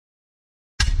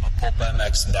Pulp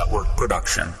MX Network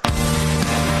production.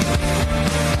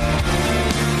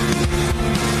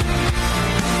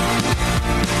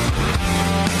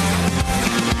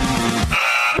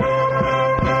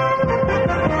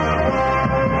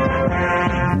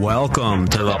 Welcome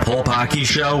to the Pulp Hockey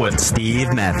Show with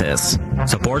Steve Mathis.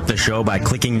 Support the show by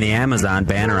clicking the Amazon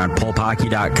banner on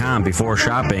pulphockey.com before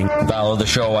shopping. Follow the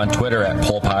show on Twitter at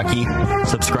Pulp Hockey.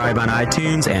 Subscribe on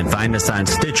iTunes and find us on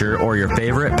Stitcher or your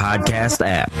favorite podcast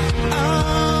app.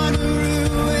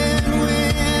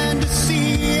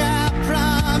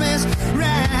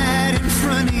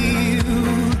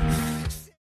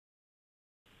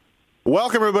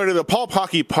 Welcome, everybody, to the Pulp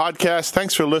Hockey Podcast.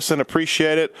 Thanks for listening.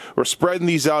 Appreciate it. We're spreading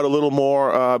these out a little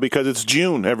more because it's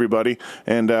June, everybody,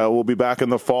 and we'll be back in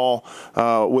the fall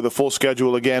with a full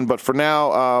schedule again. But for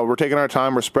now, we're taking our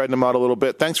time. We're spreading them out a little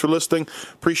bit. Thanks for listening.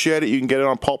 Appreciate it. You can get it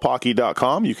on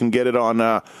pulphockey.com. You can get it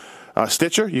on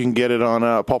Stitcher. You can get it on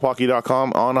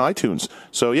pulphockey.com on iTunes.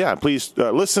 So, yeah, please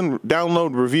listen,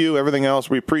 download, review, everything else.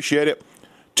 We appreciate it.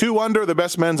 2 Under, the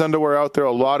best men's underwear out there.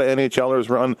 A lot of NHLers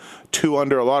run 2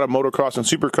 Under. A lot of motocross and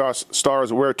supercross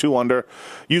stars wear 2 Under.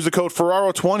 Use the code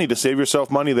Ferraro20 to save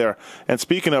yourself money there. And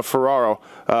speaking of Ferraro,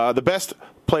 the best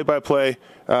play-by-play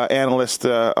analyst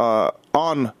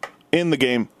in the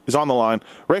game is on the line.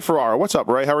 Ray Ferraro. What's up,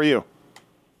 Ray? How are you?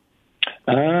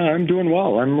 I'm doing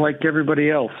well. I'm like everybody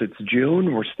else. It's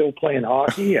June. We're still playing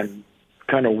hockey and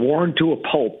kind of worn to a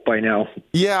pulp by now.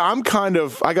 Yeah,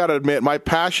 I got to admit, my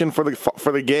passion for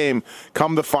the game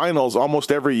come the finals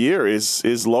almost every year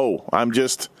is low.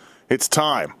 It's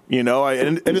time,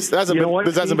 and this hasn't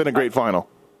been a great final.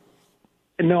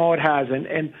 No, it hasn't.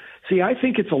 And see, I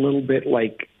think it's a little bit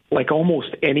like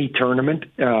almost any tournament.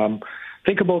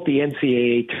 Think about the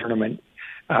NCAA tournament.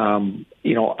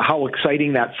 How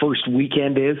exciting that first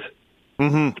weekend is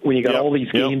when you got all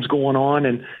these games going on,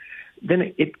 and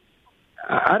then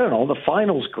I don't know, the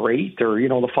final's great, or,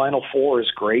 the Final Four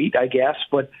is great, I guess,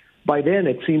 but by then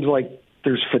it seems like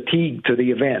there's fatigue to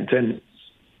the event. And,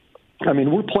 I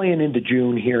mean, we're playing into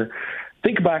June here.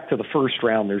 Think back to the first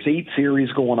round. There's 8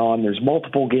 series going on. There's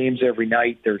multiple games every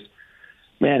night.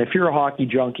 If you're a hockey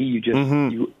junkie,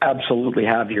 you absolutely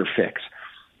have your fix.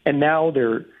 And now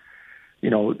the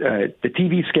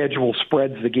TV schedule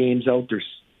spreads the games out. There's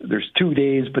 2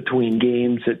 days between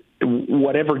games.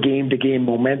 Whatever game-to-game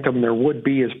momentum there would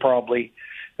be is probably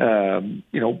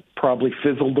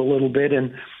fizzled a little bit.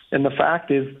 And the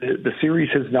fact is the series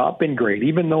has not been great.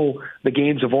 Even though the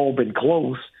games have all been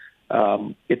close,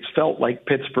 it's felt like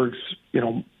Pittsburgh's,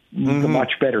 the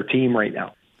much better team right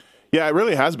now. Yeah, it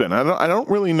really has been. I don't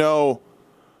really know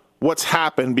what's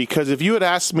happened, because if you had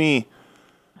asked me,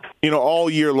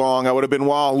 all year long, I would have been,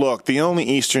 well, look, the only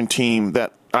Eastern team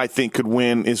that I think could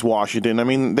win is Washington. I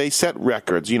mean, they set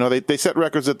records. They set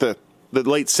records that the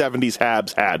late 70s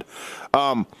Habs had.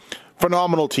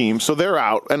 Phenomenal team. So they're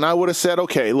out. And I would have said,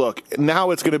 okay, look,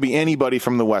 now it's going to be anybody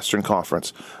from the Western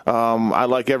Conference. I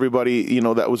like everybody,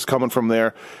 that was coming from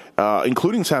there,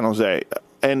 including San Jose.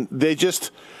 And they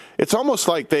it's almost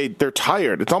like they're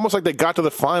tired. It's almost like they got to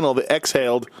the final, they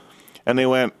exhaled, and they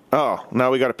went, oh, now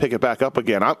we got to pick it back up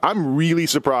again. I'm really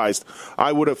surprised.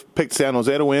 I would have picked San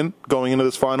Jose to win going into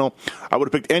this final. I would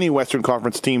have picked any Western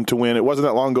Conference team to win. It wasn't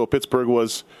that long ago Pittsburgh we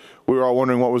were all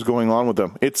wondering what was going on with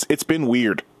them. It's been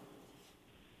weird.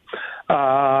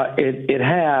 It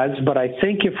has, but I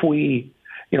think if we,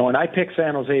 and I picked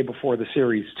San Jose before the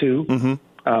series too,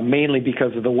 mainly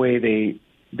because of the way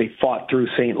they fought through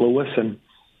St. Louis, and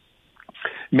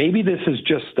maybe this is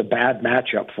just a bad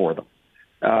matchup for them.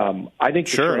 I think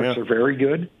the Sharks are very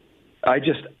good. I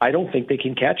don't think they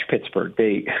can catch Pittsburgh.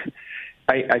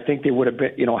 I think they would have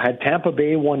been, had Tampa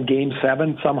Bay won Game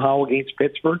 7 somehow against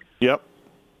Pittsburgh. Yep.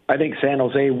 I think San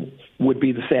Jose would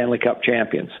be the Stanley Cup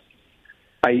champions.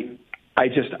 I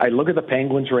look at the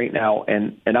Penguins right now,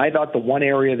 and I thought the one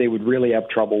area they would really have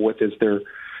trouble with is their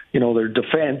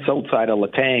defense outside of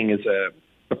Letang is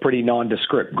a pretty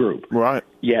nondescript group. Right.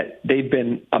 Yet they've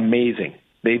been amazing.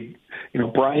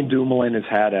 Brian Dumoulin has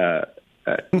had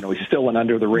he's still an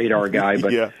under-the-radar guy,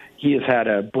 but he has had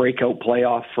a breakout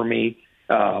playoff for me.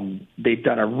 They've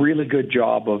done a really good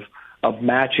job of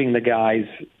matching the guys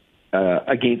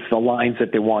against the lines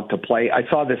that they want to play. I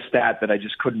saw this stat that I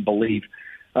just couldn't believe.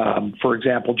 For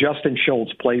example, Justin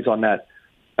Schultz plays on that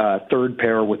third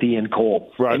pair with Ian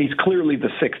Cole, and he's clearly the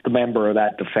 6th member of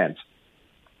that defense.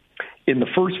 In the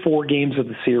first 4 games of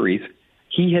the series,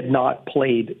 he had not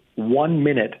played 1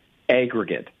 minute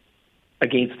aggregate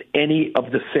against any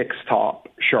of the 6 top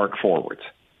Shark forwards.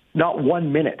 Not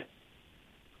 1 minute.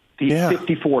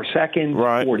 54 seconds,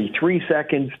 43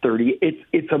 seconds, 30.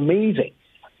 It's amazing.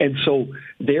 And so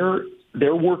they're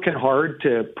they're working hard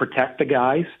to protect the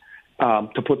guys,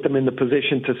 to put them in the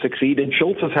position to succeed. And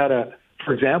Schultz has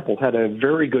for example, had a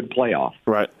very good playoff.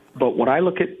 Right. But when I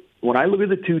look at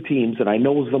the two teams and I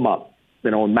nose them up,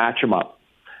 and match them up,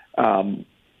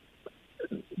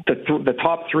 the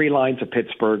top three lines of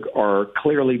Pittsburgh are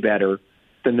clearly better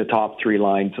than the top three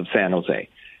lines of San Jose.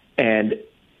 And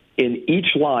in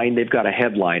each line, they've got a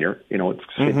headliner. It's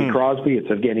Sidney Crosby, it's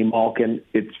Evgeny Malkin,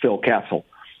 it's Phil Kessel.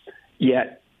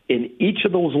 Yet in each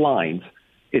of those lines,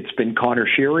 it's been Connor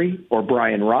Sheary or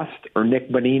Brian Rust or Nick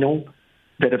Bonino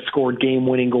that have scored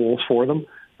game-winning goals for them,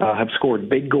 have scored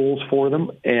big goals for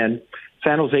them, and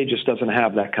San Jose just doesn't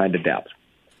have that kind of depth.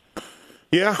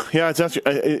 Yeah,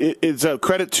 it's a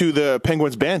credit to the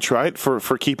Penguins bench, right, for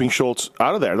keeping Schultz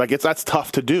out of there. That's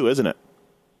tough to do, isn't it?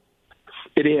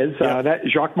 It is. Yeah. That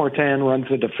Jacques Martin runs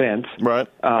the defense, right,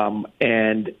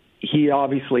 and he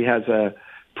obviously has a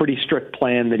pretty strict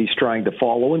plan that he's trying to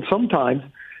follow. And sometimes,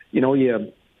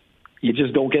 you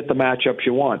just don't get the matchups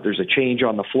you want. There's a change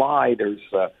on the fly. There's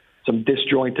some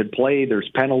disjointed play. There's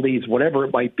penalties, whatever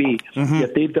it might be.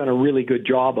 Yet they've done a really good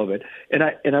job of it. And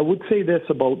I would say this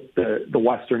about the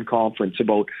Western Conference.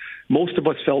 About most of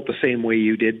us felt the same way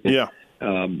you did. Yeah.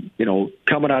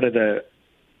 Coming out of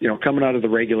the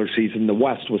regular season, the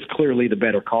West was clearly the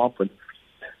better conference.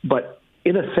 But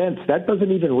in a sense, that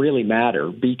doesn't even really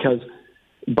matter, because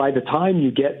by the time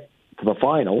you get to the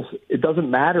finals, it doesn't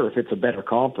matter if it's a better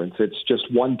conference. It's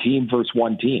just one team versus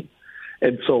one team.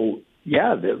 And so,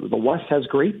 the West has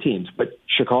great teams, but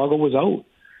Chicago was out,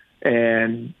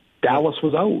 and Dallas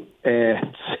was out,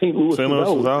 and St. Louis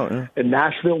was out, yeah. And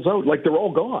Nashville's out. They're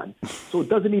all gone. So it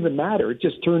doesn't even matter. It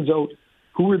just turns out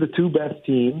who are the two best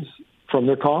teams from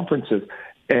their conferences.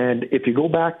 And if you go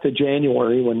back to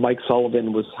January when Mike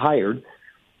Sullivan was hired,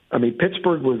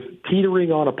 Pittsburgh was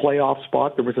teetering on a playoff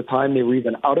spot. There was a time they were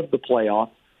even out of the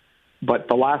playoffs. But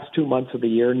the last 2 months of the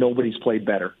year, nobody's played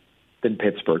better than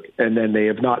Pittsburgh. And then they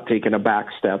have not taken a back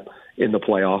step in the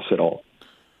playoffs at all.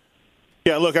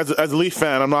 Yeah, look, as a Leaf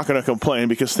fan, I'm not going to complain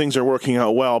because things are working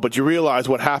out well. But you realize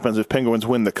what happens if Penguins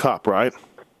win the Cup, right?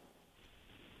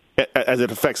 As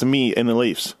it affects me and the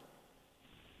Leafs.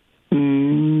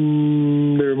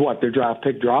 Their draft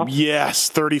pick drops? Yes,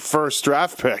 31st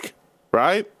draft pick,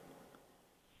 right?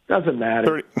 Doesn't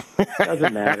matter.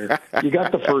 Doesn't matter. You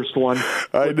got the first one.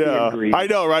 I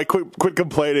know, right? Quit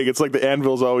complaining. It's like the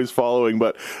anvil's always following,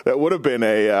 but that would have been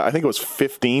I think it was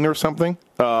 15 or something,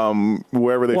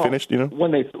 wherever they finished,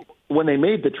 When they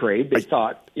made the trade, they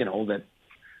thought, that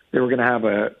they were going to have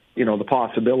the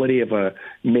possibility of a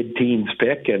mid-teens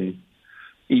pick, and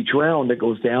each round it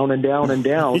goes down and down and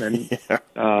down. And,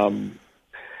 yeah.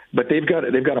 But they've got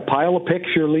a pile of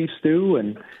picks, your Leafs do,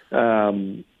 and,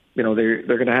 they're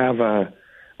going to have a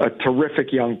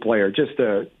terrific young player, just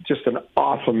an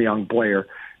awesome young player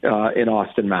in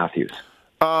Austin Matthews.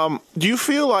 Do you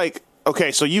feel like,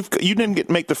 okay, so you didn't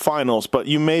make the finals, but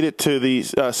you made it to the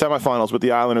semifinals with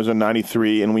the Islanders in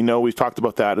 '93, and we've talked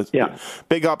about that. It's a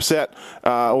big upset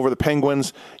over the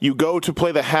Penguins. You go to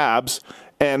play the Habs,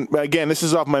 and again, this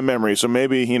is off my memory, so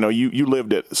maybe you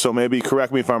lived it, so maybe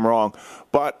correct me if I'm wrong.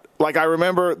 But I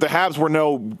remember the Habs were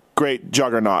no great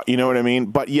juggernaut, you know what I mean?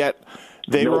 But yet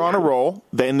they were on a roll.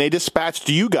 Then they dispatched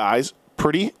you guys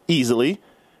pretty easily.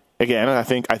 Again, I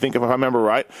think if I remember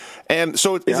right. And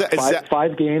so is that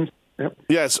 5 games? Yep.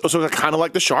 Yes. So it's kind of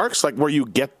like the Sharks, where you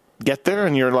get there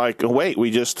and you're like, oh, wait,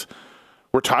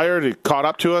 we're tired. It caught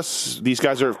up to us. These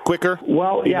guys are quicker.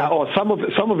 Well, yeah. Some of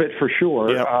it for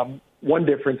sure. Yep. One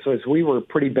difference was we were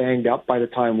pretty banged up by the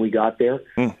time we got there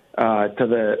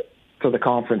to the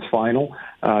conference final.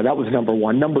 That was number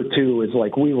one. Number two is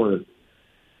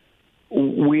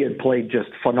we had played just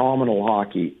phenomenal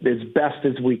hockey, as best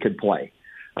as we could play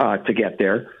to get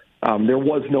there. There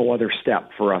was no other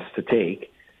step for us to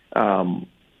take.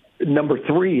 Number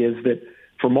three is that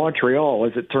for Montreal,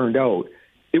 as it turned out,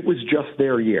 it was just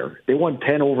their year. They won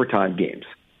 10 overtime games.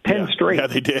 10 straight. Yeah,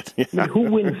 they did. Yeah. Who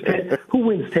wins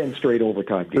 10 straight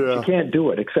overtime games? Yeah. You can't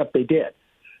do it, except they did.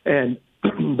 And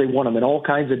they won them in all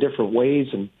kinds of different ways.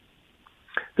 And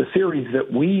the series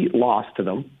that we lost to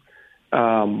them,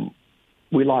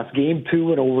 we lost game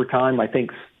 2 in overtime. I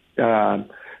think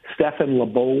Stefan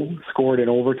Lebeau scored in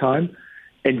overtime.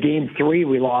 And game 3,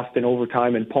 we lost in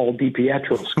overtime, and Paul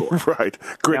DiPietro scored. Right.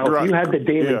 Now, if you had the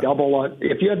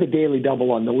daily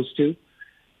double on those two,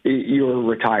 you were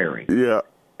retiring. Yeah.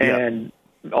 And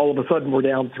all of a sudden, we're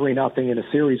down 3-0 in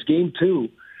a series. Game 2,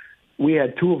 we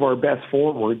had 2 of our best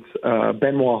forwards,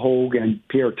 Benoit Hogue and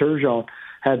Pierre Turgeon,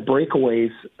 had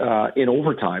breakaways in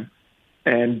overtime,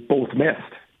 and both missed.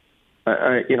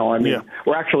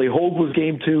 Or actually, Hogue was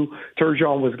game 2,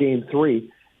 Turgeon was game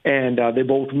 3. and they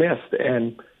both missed.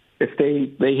 And if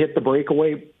they hit the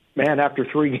breakaway, man, after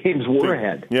 3 games, we're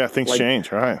ahead. Yeah, things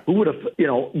change, right? Who would have,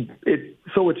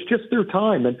 so it's just their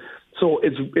time. And so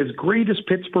as great as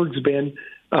Pittsburgh's been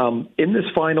in this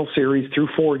final series through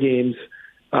 4 games,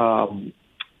 San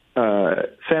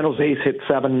Jose's hit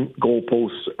 7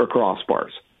 goalposts or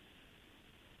crossbars.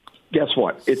 Guess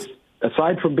what? It's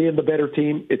aside from being the better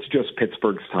team, it's just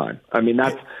Pittsburgh's time. I mean,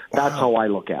 that's how I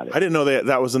look at it. I didn't know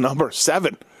that was the number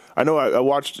 7. I know I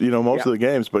watched most of the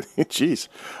games, but geez.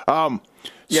 Game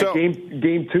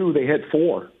 2 they hit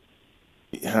 4.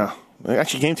 Yeah,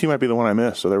 actually, game 2 might be the one I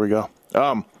missed. So there we go.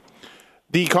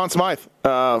 The Conn Smythe,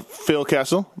 Phil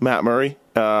Kessel, Matt Murray,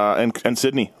 and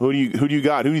Sydney. Who do you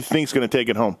got? Who do you think is going to take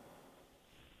it home?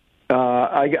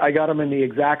 I got them in the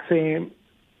exact same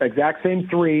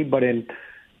 3, but in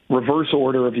reverse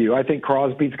order of view. I think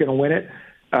Crosby's going to win it.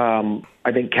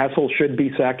 I think Kessel should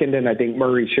be second, and I think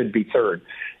Murray should be third.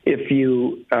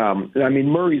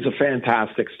 Murray's a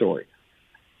fantastic story.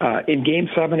 In Game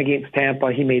 7 against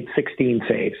Tampa, he made 16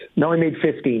 saves. No, he made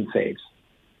 15 saves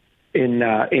in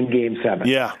Game 7.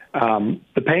 Yeah.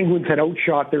 The Penguins had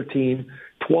outshot their team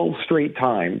 12 straight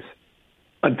times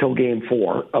until Game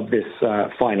 4 of this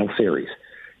final series.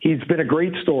 He's been a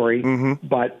great story,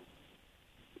 but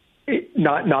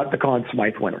not the Conn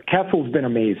Smythe winner. Kessel's been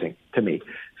amazing to me.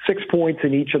 6 points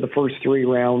in each of the first 3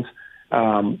 rounds.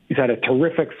 He's had a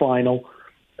terrific final.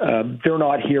 They're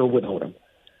not here without him.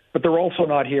 But they're also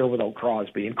not here without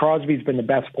Crosby. And Crosby's been the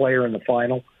best player in the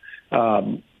final,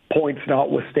 points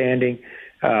notwithstanding.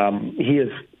 He's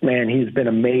been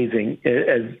amazing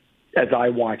as I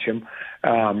watch him.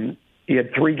 He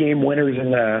had 3 game winners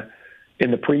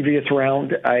in the previous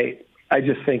round. I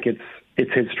just think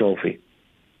it's his trophy.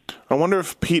 I wonder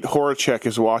if Pete Horacek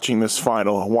is watching this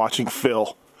final, watching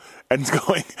Phil, and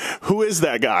going, "Who is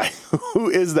that guy? Who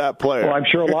is that player?" Well, I'm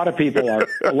sure a lot of people are.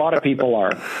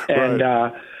 And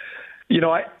right.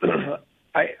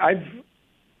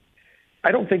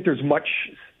 I don't think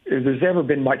there's ever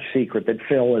been much secret that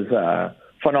Phil is a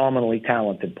phenomenally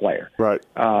talented player. Right.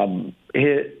 I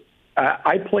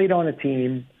played on a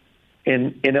team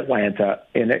in Atlanta,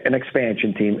 in an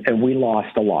expansion team, and we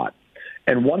lost a lot.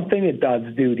 And one thing it does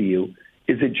do to you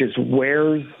is it just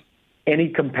wears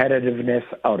any competitiveness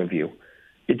out of you.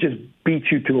 It just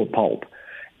beats you to a pulp.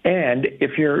 And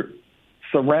if you're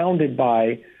surrounded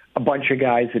by a bunch of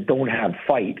guys that don't have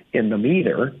fight in them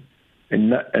either,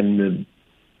 and the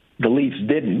Leafs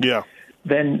didn't,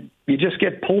 then you just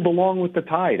get pulled along with the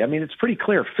tide. I mean, it's pretty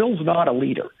clear. Phil's not a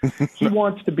leader. He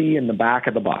wants to be in the back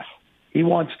of the bus. He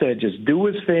wants to just do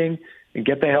his thing and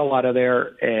get the hell out of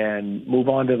there and move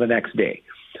on to the next day.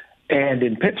 And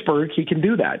in Pittsburgh, he can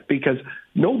do that because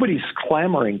nobody's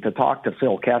clamoring to talk to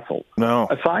Phil Kessel. No.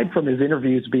 Aside from his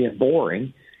interviews being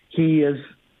boring, he's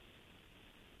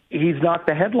not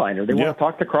the headliner. They want to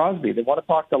talk to Crosby. They want to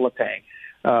talk to Letang.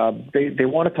 They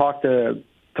want to talk to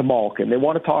Malkin. They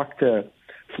want to talk to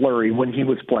Fleury when he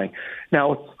was playing.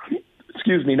 Now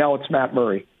it's Matt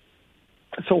Murray.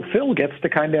 So Phil gets to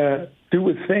kind of do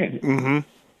his thing. Mm-hmm.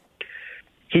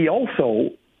 He also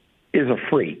is a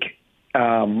freak.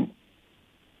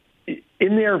 In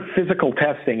their physical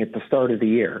testing at the start of the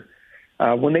year,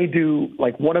 when they do,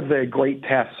 like, one of the great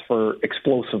tests for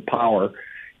explosive power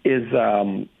is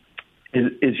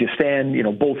you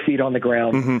stand, both feet on the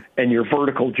ground, and your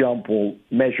vertical jump will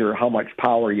measure how much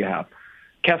power you have.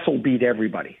 Kessel beat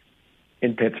everybody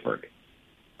in Pittsburgh.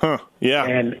 Huh, yeah.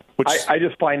 And I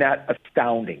just find that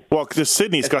astounding. Well, because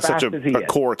Sydney's got such a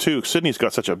core, too. Sydney's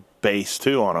got such a base,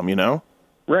 too, on him,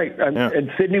 Right,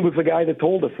 and Sydney was the guy that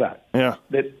told us that. Yeah.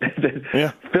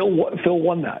 That Phil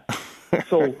won that.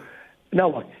 So, now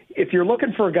look, if you're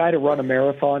looking for a guy to run a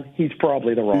marathon, he's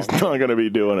probably the wrong He's not going to be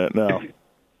doing it, no.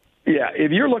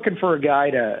 If you're looking for a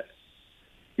guy to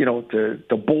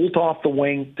bolt off the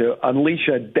wing, to unleash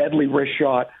a deadly wrist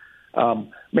shot,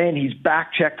 he's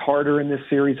back-checked harder in this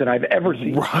series than I've ever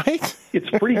seen. Right? It's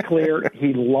pretty clear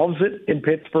he loves it in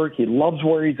Pittsburgh. He loves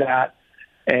where he's at.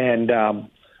 And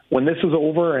when this is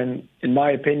over, and in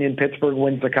my opinion, Pittsburgh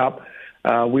wins the Cup,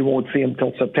 we won't see him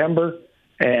till September.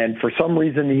 And for some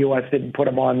reason, the U.S. didn't put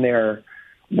him on their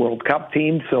World Cup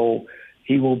team, so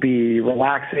he will be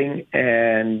relaxing,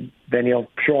 and then he'll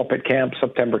show up at camp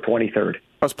September 23rd.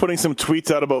 I was putting some tweets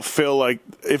out about Phil, like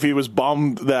if he was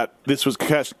bummed that this was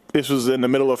in the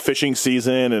middle of fishing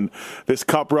season and this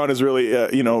Cup run is really,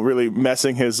 really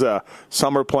messing his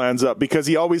summer plans up, because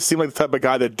he always seemed like the type of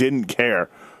guy that didn't care.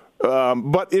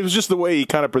 But it was just the way he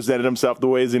kind of presented himself, the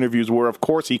way his interviews were. Of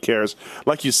course he cares.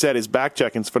 Like you said, his back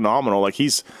checking's phenomenal. Like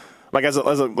he's like as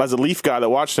a Leaf guy that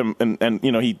watched him, and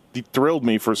he thrilled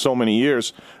me for so many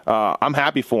years. I'm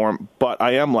happy for him, but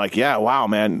I am like, yeah, wow,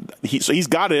 man, he's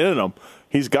got it in him.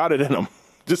 He's got it in him.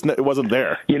 Just it wasn't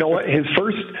there. You know what? His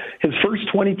first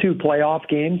 22 playoff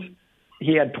games,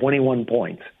 he had 21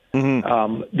 points.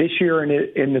 Mm-hmm. This year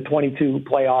in the 22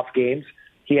 playoff games,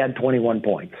 he had 21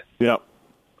 points. Yep.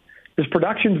 His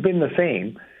production's been the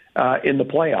same in the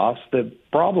playoffs. The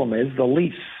problem is the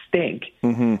Leafs stink,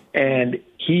 and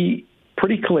he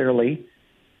pretty clearly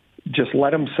just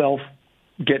let himself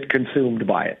get consumed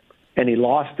by it. And he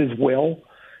lost his will.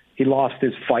 He lost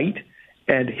his fight.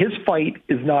 And his fight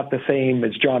is not the same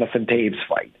as Jonathan Taves'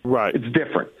 fight. Right. It's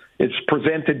different. It's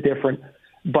presented different.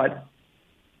 But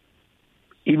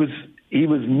he was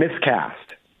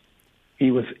miscast.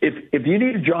 He was if you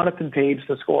needed Jonathan Taves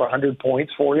to score 100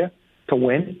 points for you to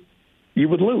win, you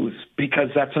would lose because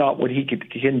that's not what he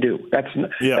can do. That's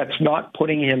not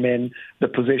putting him in the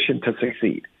position to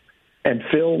succeed. And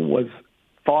Phil was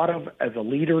thought of as a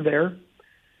leader there.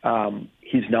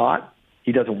 He's not.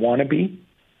 He doesn't want to be.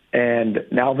 And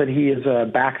now that he is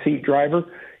a backseat driver,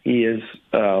 he is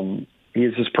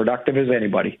as productive as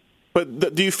anybody.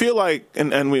 But do you feel like,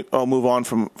 and I'll move on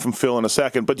from Phil in a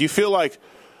second, but do you feel like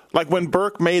when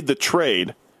Burke made the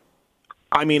trade,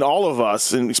 I mean, all of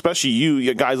us, and especially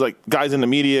you guys in the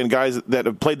media and guys that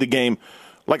have played the game,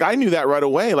 like I knew that right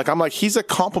away. Like I'm like, he's a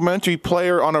complimentary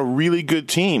player on a really good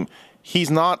team.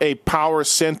 He's not a power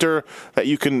center that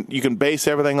you can base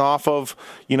everything off of.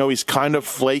 He's kind of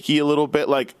flaky a little bit.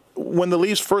 Like when the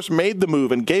Leafs first made the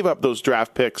move and gave up those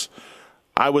draft picks,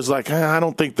 I was like, I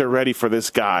don't think they're ready for this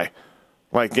guy.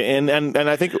 Like, and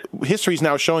I think history's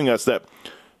now showing us that,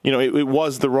 it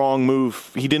was the wrong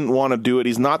move. He didn't want to do it.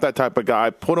 He's not that type of guy.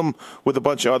 Put him with a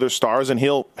bunch of other stars, and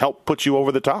he'll help put you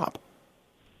over the top.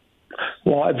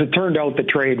 Well, as it turned out, the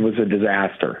trade was a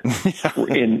disaster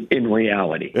in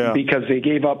reality because they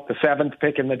gave up the 7th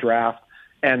pick in the draft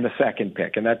and the 2nd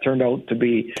pick, and that turned out to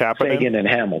be Sagan and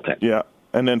Hamilton. Yeah.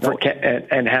 And then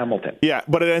and Hamilton. Yeah,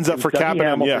 but it ends up for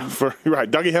Kapanen. Yeah,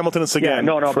 Dougie Hamilton and Sagan. Yeah,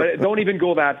 no, but don't even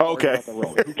go that far down the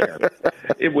road. Who cares?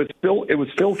 It was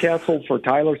Phil Kessel for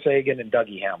Tyler Sagan and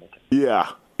Dougie Hamilton.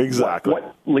 Yeah, exactly.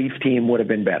 What Leaf team would have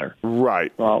been better?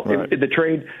 Right. Well, right. The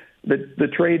trade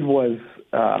was.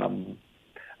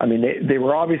 They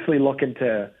were obviously looking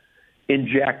to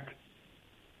inject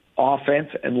offense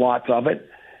and lots of it,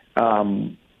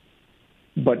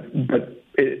 but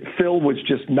Phil was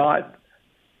just not.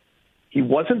 He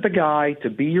wasn't the guy to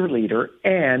be your leader,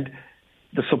 and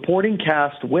the supporting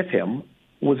cast with him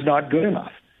was not good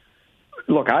enough.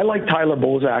 Look, I like Tyler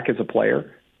Bozak as a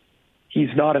player. He's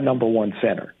not a number one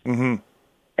center. Mm-hmm.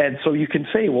 And so you can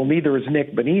say, well, neither is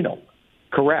Nick Bonino.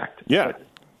 Correct. Yeah. But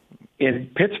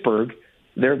in Pittsburgh,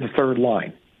 they're the third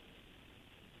line.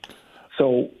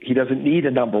 So he doesn't need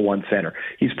a number one center.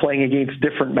 He's playing against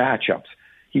different matchups.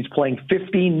 He's playing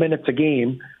 15 minutes a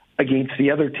game against the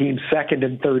other team's second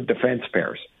and third defense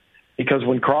pairs. Because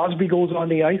when Crosby goes on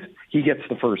the ice, he gets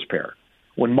the first pair.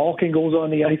 When Malkin goes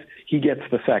on the ice, he gets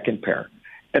the second pair.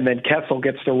 And then Kessel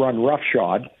gets to run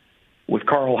roughshod with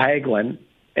Carl Hagelin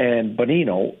and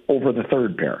Bonino over the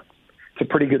third pair. It's a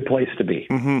pretty good place to be.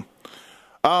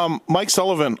 Mm-hmm. Mike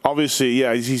Sullivan, obviously,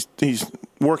 he's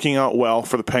working out well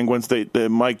for the Penguins.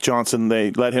 Mike Johnson, they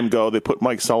let him go. They put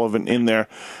Mike Sullivan in there.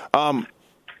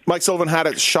 Mike Sullivan had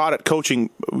a shot at coaching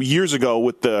years ago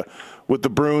with the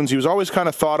Bruins. He was always kind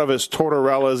of thought of as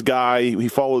Tortorella's guy. He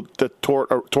followed the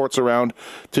Torts around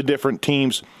to different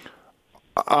teams.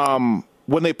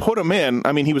 When they put him in,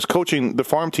 he was coaching the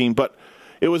farm team, but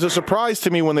it was a surprise to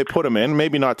me when they put him in,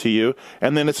 maybe not to you.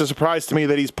 And then it's a surprise to me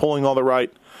that he's pulling all the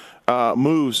right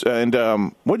moves. And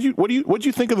what do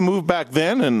you think of the move back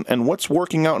then, and what's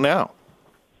working out now?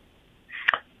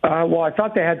 Well, I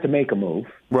thought they had to make a move.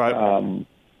 Right. I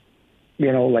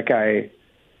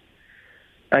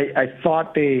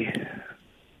thought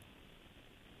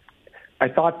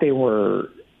they were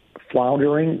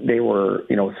floundering. They were,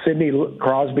 Sidney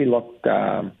Crosby looked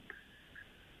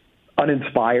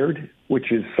uninspired,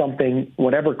 which is something,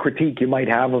 whatever critique you might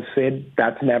have of Sid,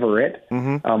 that's never it.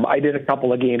 Mm-hmm. I did a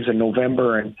couple of games in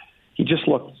November, and he just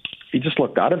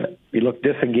looked out of it. He looked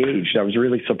disengaged. I was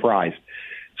really surprised.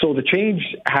 So the change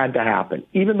had to happen.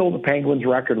 Even though the Penguins'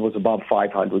 record was above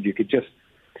 500,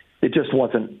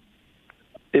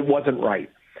 it wasn't right.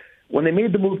 When they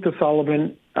made the move to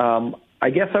Sullivan, I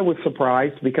guess I was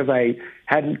surprised because I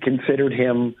hadn't considered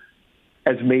him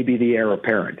as maybe the heir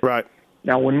apparent. Right.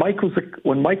 Now, when Mike was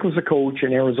a coach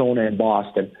in Arizona and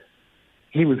Boston,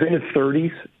 he was in his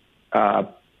 30s,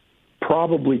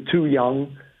 probably too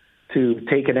young to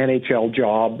take an NHL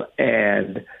job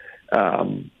and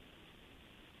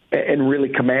and really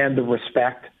command the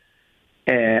respect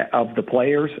of the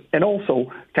players, and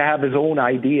also to have his own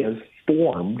ideas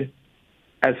formed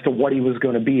as to what he was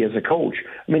going to be as a coach.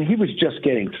 I mean, he was just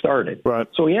getting started. Right.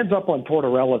 So he ends up on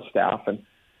Tortorella's staff,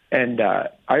 and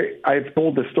I've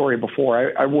told this story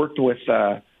before. I worked with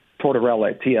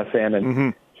Tortorella at TSN,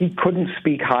 and he couldn't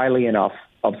speak highly enough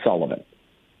of Sullivan.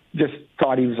 Just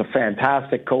thought he was a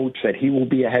fantastic coach, that he will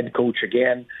be a head coach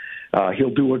again.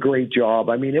 He'll do a great job.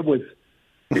 I mean, it was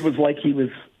like he was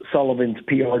Sullivan's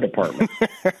PR department.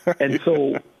 And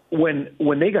so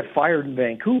when they got fired in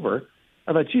Vancouver,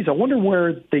 I thought, geez, I wonder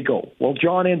where they go. Well,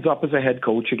 John ends up as a head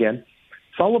coach again.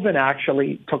 Sullivan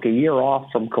actually took a year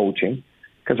off from coaching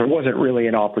because there wasn't really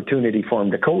an opportunity for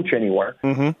him to coach anywhere.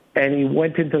 And he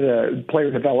went into the player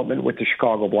development with the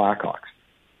Chicago Blackhawks.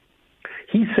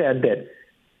 He said that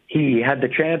he had the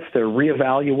chance to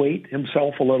reevaluate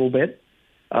himself a little bit.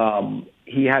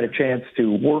 He had a chance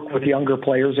to work with younger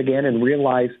players again and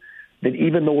realize that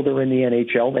even though they're in the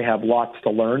NHL, they have lots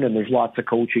to learn and there's lots of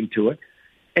coaching to it.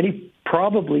 And he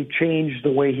probably changed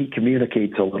the way he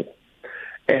communicates a little.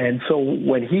 And so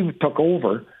when he took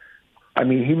over, I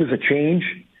mean, he was a change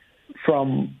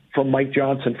from Mike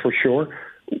Johnson for sure.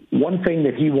 One thing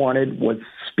that he wanted was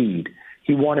speed.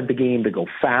 He wanted the game to go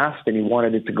fast and he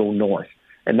wanted it to go north.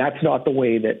 And that's not the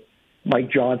way that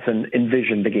Mike Johnson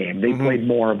envisioned the game. They played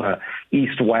more of a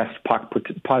east-west puck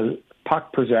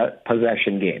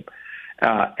possession game.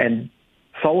 And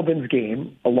Sullivan's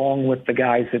game, along with the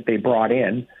guys that they brought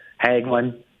in,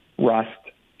 Hagelin, Rust,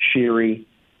 Sheary,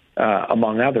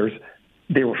 among others,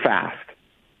 they were fast.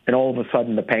 And all of a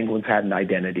sudden, the Penguins had an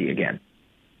identity again.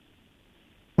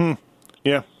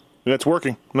 Yeah, that's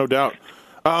working, no doubt.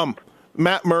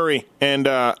 Matt Murray and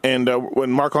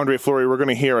when Marc-Andre Fleury, we're going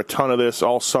to hear a ton of this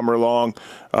all summer long.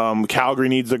 Calgary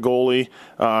needs a goalie.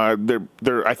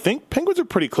 I think Penguins are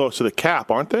pretty close to the cap,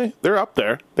 aren't they? They're up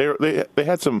there. They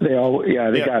had some. They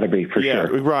got to be for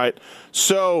sure. Right.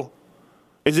 So,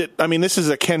 is it? I mean, this is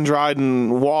a Ken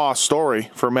Dryden Waugh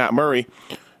story for Matt Murray,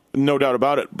 no doubt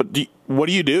about it. But what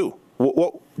do you do?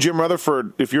 What Jim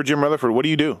Rutherford? If you're Jim Rutherford, what do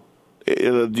you do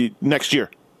next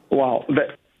year? Well,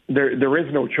 There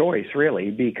is no choice, really,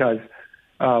 because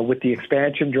with the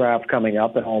expansion draft coming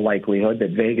up, in all likelihood,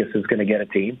 that Vegas is going to get a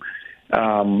team.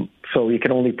 So you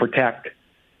can only protect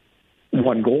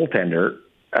one goaltender,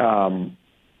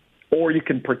 or you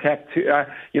can protect two.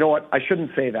 You know what? I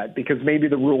shouldn't say that, because maybe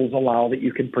the rules allow that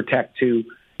you can protect two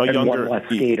and one less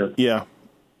skater. Yeah.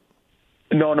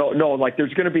 No. Like,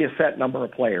 there's going to be a set number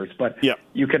of players, but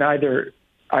you can either,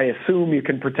 I assume you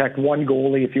can protect one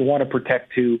goalie. If you want to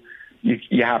protect two,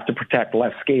 you have to protect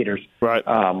less skaters. Right.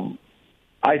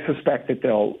 I suspect that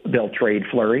they'll trade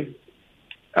Fleury.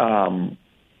 I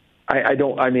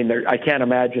can't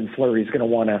imagine Fleury's going to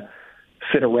want to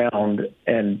sit around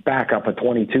and back up a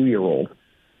 22-year-old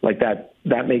like that.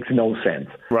 That makes no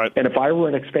sense. Right. And if I were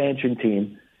an expansion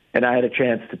team and I had a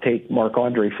chance to take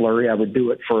Marc-Andre Fleury, I would do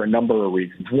it for a number of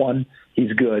reasons. One,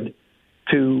 he's good.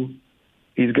 Two,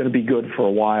 he's going to be good for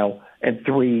a while. And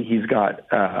three, he's got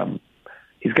the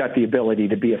ability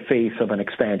to be a face of an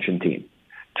expansion team.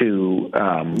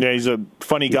 He's a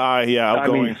funny guy. Yeah,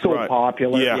 outgoing. I mean, so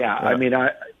popular. Yeah. I mean,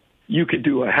 you could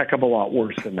do a heck of a lot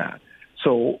worse than that.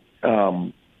 So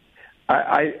I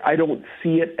don't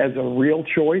see it as a real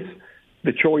choice.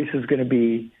 The choice is going to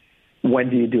be, when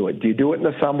do you do it? Do you do it in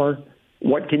the summer?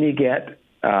 What can you get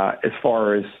as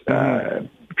far as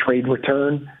trade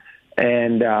return?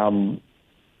 And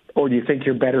or do you think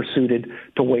you're better suited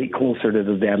to wait closer to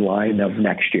the deadline of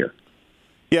next year?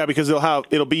 Yeah, because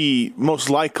it'll be most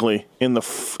likely in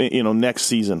the next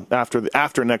season,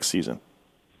 after next season,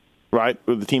 right?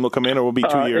 The team will come in, or will be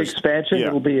 2 years. Expansion. Yeah.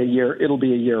 It'll be a year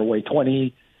away.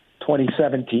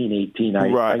 2017-18.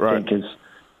 I think is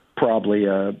probably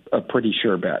a pretty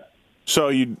sure bet. So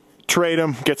you trade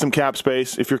him, get some cap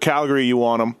space. If you're Calgary, you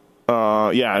want him.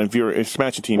 And if you're an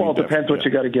expansion team, well, it depends what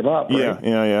you got to give up. Right?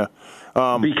 Yeah.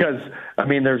 Because I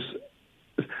mean, there's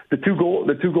the two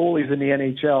goalies in the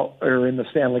NHL or in the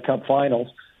Stanley Cup Finals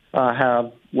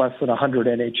have less than 100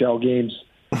 NHL games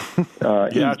each.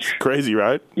 It's crazy,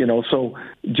 right? So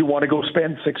do you want to go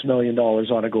spend $6 million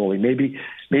on a goalie? Maybe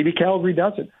Calgary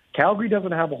doesn't. Calgary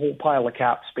doesn't have a whole pile of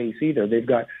cap space either. They've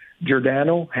got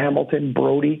Giordano, Hamilton,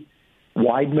 Brody,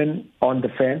 Weidman on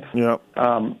defense. Yep.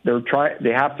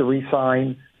 They have to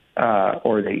re-sign,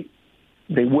 or they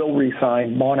will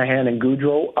re-sign Monahan and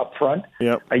Goudreau up front.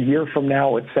 Yep. A year from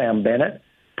now, it's Sam Bennett.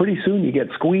 Pretty soon you get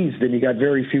squeezed and you got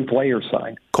very few players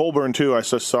signed. Colburn too. I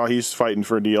just saw he's fighting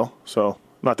for a deal. So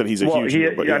not that he's a huge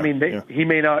deal, but he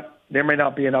may not. There may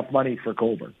not be enough money for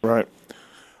Colburn. Right.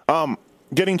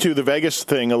 getting to the Vegas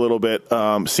thing a little bit,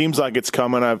 seems like it's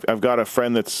coming. I've got a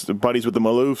friend that's buddies with the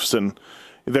Maloofs, and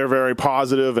they're very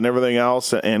positive and everything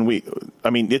else. And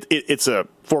it's a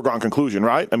foregone conclusion,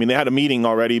 right? I mean, they had a meeting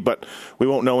already, but we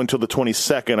won't know until the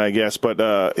 22nd, I guess.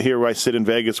 But here I sit in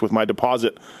Vegas with my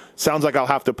deposit. Sounds like I'll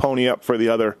have to pony up for the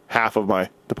other half of my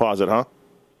deposit, huh?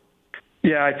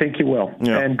 Yeah, I think you will.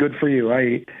 Yeah. And good for you.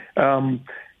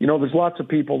 There's lots of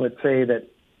people that say that,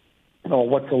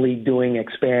 what's the league doing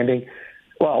expanding?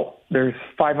 Well, there's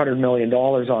 $500 million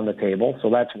on the table,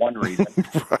 so that's one reason.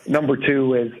 Right. Number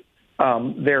two is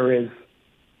there is,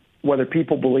 whether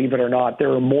people believe it or not,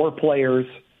 there are more players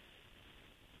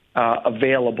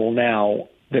available now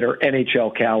that are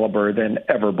NHL caliber than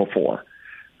ever before.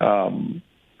 The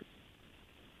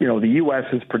U.S.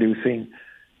 is producing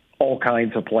all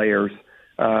kinds of players.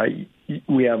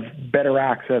 We have better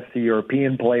access to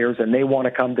European players, and they want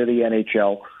to come to the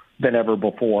NHL than ever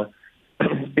before.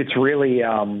 It's really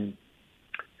kind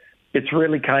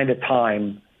of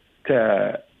time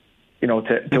to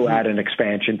add an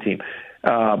expansion team.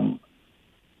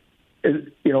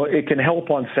 It can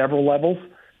help on several levels.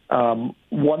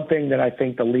 One thing that I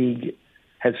think the league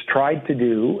has tried to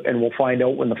do, and we'll find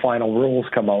out when the final rules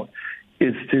come out,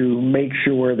 is to make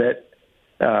sure that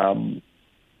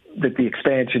that the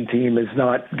expansion team is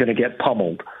not going to get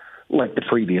pummeled like the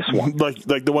previous one, like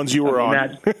the ones you were on.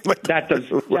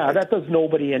 That does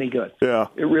nobody any good. Yeah,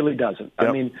 it really doesn't. Yep.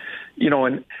 I mean,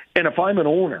 and if I'm an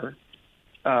owner,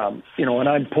 and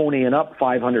I'm ponying up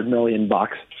 $500 million,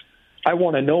 I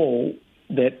want to know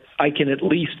that I can at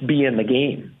least be in the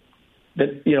game.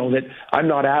 That I'm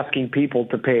not asking people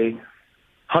to pay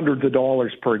hundreds of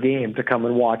dollars per game to come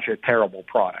and watch a terrible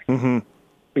product. Mm-hmm.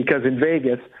 Because in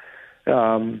Vegas,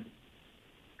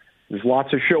 there's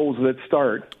lots of shows that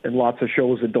start and lots of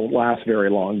shows that don't last very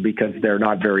long because they're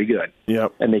not very good.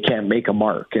 Yep. And they can't make a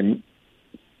mark. And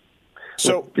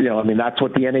so, that's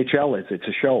what the NHL is. It's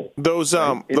a show. In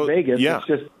Vegas, yeah.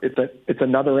 it's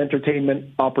another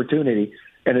entertainment opportunity,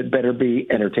 and it better be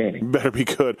entertaining. Better be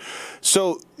good.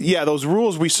 So, those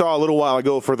rules we saw a little while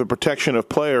ago for the protection of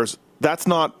players, that's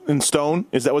not in stone.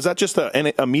 Was that just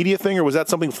a media thing, or was that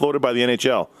something floated by the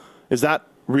NHL? Is that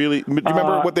really? Do you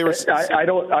remember what they were? I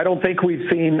don't think we've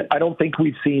seen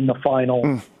the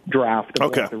final draft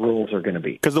of what the rules are going to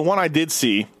be. Because the one I did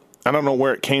see, I don't know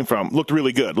where it came from, looked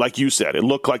really good. Like you said, it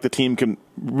looked like the team can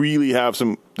really have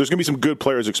some. There's going to be some good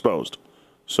players exposed.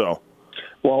 So,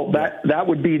 well, that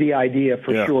would be the idea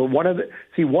for sure.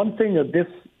 One thing of this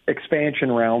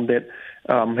expansion round that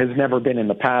has never been in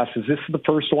the past is this is the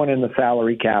first one in the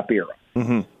salary cap era.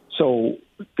 Mm-hmm. So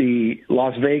the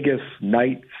Las Vegas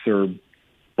Knights or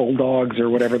Bulldogs or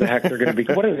whatever the heck they're going to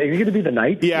be. What are they going to be? The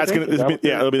Knights? Yeah,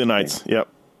 it'll be the Knights. Yep.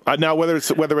 Now, whether it's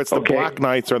the Black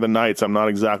Knights or the Knights, I'm not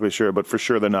exactly sure, but for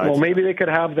sure the Knights. Well, maybe they could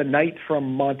have the Knight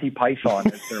from Monty Python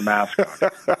as their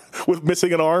mascot. With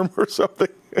missing an arm or something?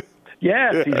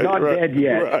 Yes, he's not dead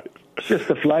yet. Right. It's just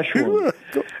a flesh wound.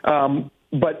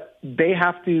 But they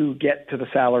have to get to the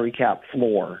salary cap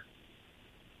floor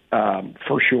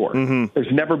for sure. Mm-hmm.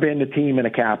 There's never been a team in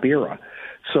a cap era.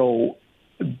 So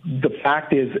the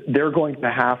fact is they're going to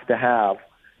have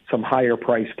some higher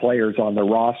priced players on the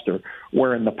roster,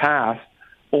 where in the past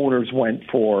owners went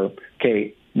for,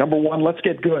 number one, let's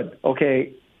get good.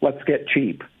 Okay, let's get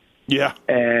cheap. Yeah.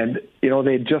 And,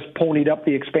 they just ponied up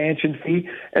the expansion fee,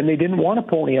 and they didn't want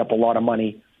to pony up a lot of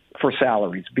money for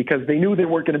salaries because they knew they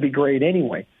weren't going to be great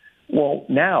anyway. Well,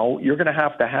 now you're going to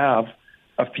have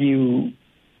a few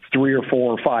 $3 or $4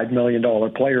 or $5 million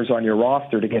players on your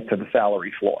roster to get to the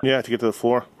salary floor. Yeah, to get to the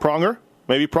floor. Pronger?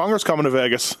 Maybe Pronger's coming to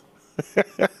Vegas.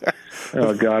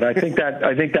 Oh God, I think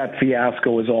that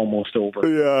fiasco is almost over.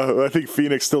 Yeah, I think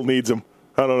Phoenix still needs him.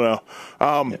 I don't know.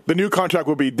 The new contract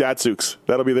will be Datsuk's.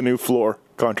 That'll be the new floor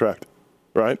contract,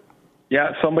 right?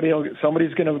 Yeah, somebody's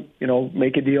going to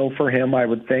make a deal for him, I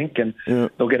would think, and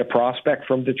they'll get a prospect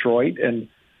from Detroit, and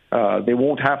they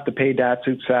won't have to pay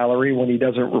Datsuk's salary when he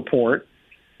doesn't report,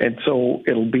 and so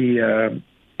it'll be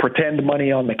pretend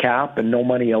money on the cap and no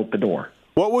money out the door.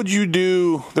 What would you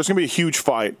do? There's going to be a huge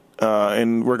fight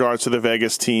in regards to the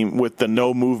Vegas team with the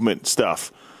no movement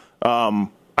stuff.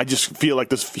 I just feel like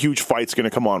this huge fight's going to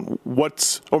come on.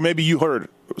 Or maybe you heard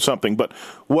something, but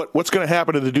what's going to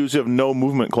happen to the dudes who have no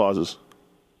movement clauses?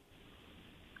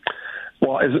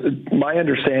 Well, my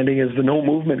understanding is the no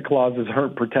movement clauses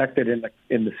aren't protected in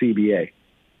the CBA.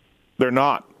 They're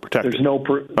not protected. There's no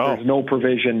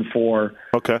provision for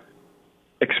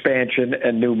expansion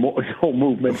and no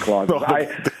movement clauses.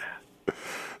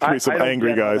 Some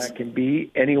angry guys. That can be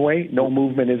anyway. No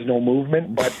movement is no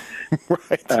movement, but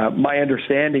right. My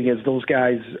understanding is those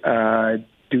guys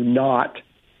do not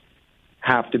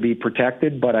have to be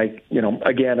protected, but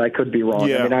again, I could be wrong.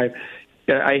 Yeah. I mean,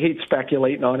 I hate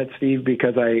speculating on it, Steve,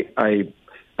 because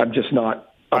I'm just not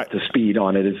up to speed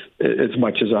on it as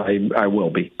much as I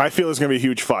will be. I feel it's going to be a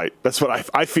huge fight. That's what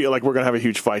I feel like we're going to have a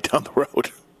huge fight down the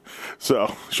road.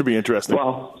 So, should be interesting.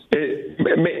 Well,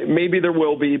 maybe there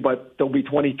will be, but there'll be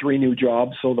 23 new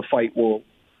jobs, so the fight will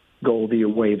go the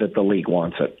way that the league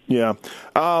wants it. Yeah.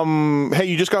 Hey,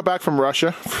 you just got back from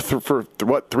Russia for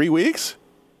what, 3 weeks?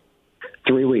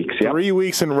 3 weeks, yeah. 3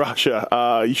 weeks in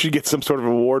Russia. You should get some sort of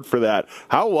award for that.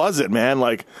 How was it, man?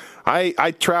 Like,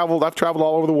 I've traveled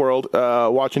all over the world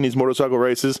watching these motorcycle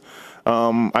races.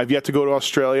 I've yet to go to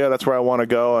Australia. That's where I want to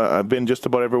go. I've been just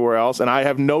about everywhere else. And I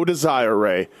have no desire,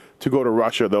 Ray, to go to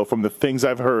Russia, though, from the things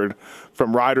I've heard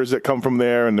from riders that come from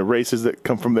there and the races that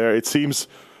come from there. It seems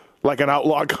like an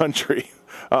outlaw country.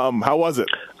 How was it?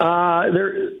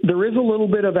 There is a little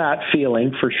bit of that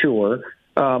feeling, for sure.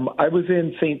 I was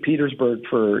in St. Petersburg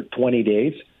for 20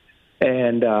 days,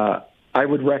 and I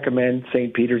would recommend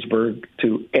St. Petersburg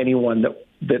to anyone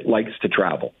that likes to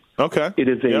travel. Okay. It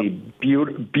is a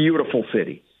beautiful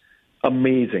city.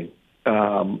 Amazing.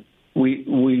 We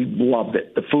loved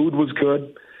it. The food was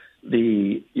good.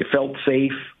 You felt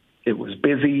safe. It was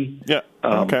busy. Yeah.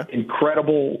 Okay.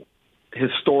 Incredible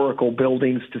historical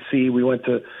buildings to see. We went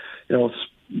to,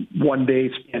 one day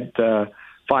spent 5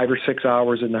 or 6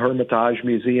 hours in the Hermitage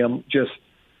Museum. Just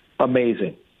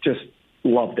amazing. Just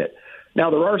loved it. Now,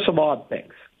 there are some odd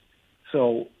things.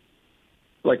 So,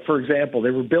 like, for example,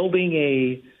 they were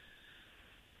building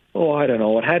I don't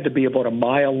know, it had to be about a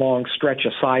mile-long stretch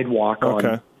of sidewalk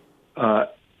on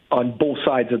both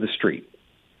sides of the street.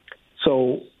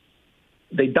 So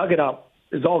they dug it up.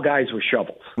 It was all guys with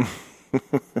shovels,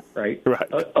 right?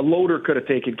 Right. A loader could have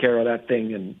taken care of that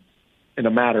thing in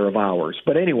a matter of hours.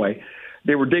 But anyway,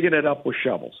 they were digging it up with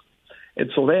shovels.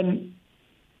 And so then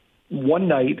one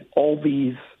night, all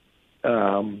the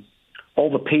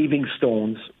paving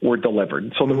stones were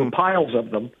delivered. So there were piles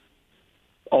of them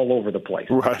all over the place.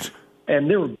 Right. And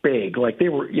they were big. Like, they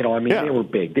were, they were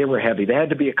big. They were heavy. They had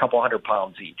to be a couple 100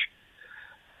 pounds each.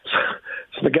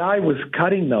 So the guy was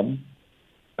cutting them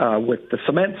with the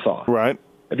cement saw. Right.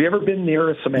 Have you ever been near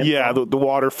a cement saw? Yeah, the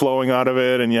water flowing out of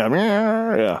it, and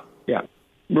yeah. Yeah,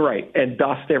 right. And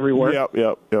dust everywhere.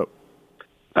 Yep.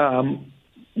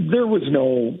 There was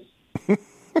no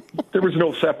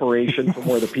separation from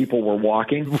where the people were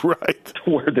walking, right, to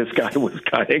where this guy was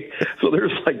cutting. So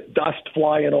there's like dust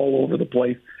flying all over the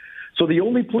place. So the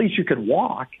only place you could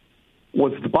walk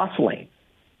was the bus lane.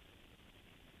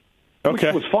 Okay.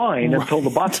 Which was fine until the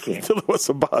bus came. Until there was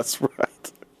a bus,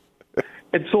 right.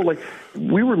 And so, like,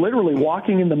 we were literally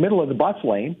walking in the middle of the bus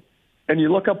lane, and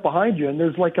you look up behind you, and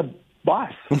there's, like, a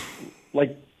bus,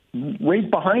 like,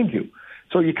 right behind you.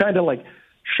 So you kind of, like,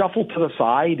 shuffle to the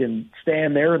side and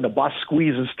stand there, and the bus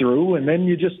squeezes through, and then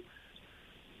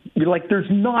you're like,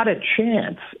 there's not a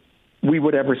chance we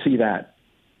would ever see that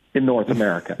in North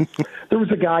America. There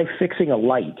was a guy fixing a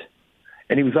light,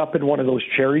 and he was up in one of those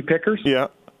cherry pickers. Yeah.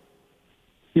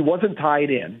 He wasn't tied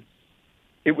in.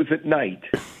 It was at night.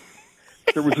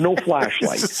 There was no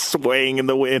flashlight. Swaying in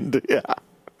the wind, yeah.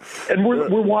 And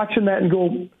we're watching that and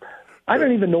go, I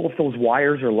don't even know if those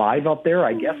wires are live up there.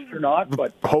 I guess they're not,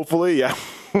 but hopefully, yeah.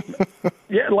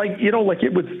 Yeah, there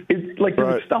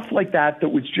was stuff like that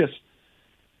was just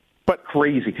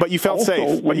crazy. But you felt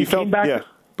safe. When you came back, yeah.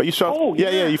 But you felt,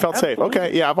 you felt safe.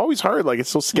 Okay, yeah. I've always heard it's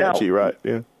so sketchy, right?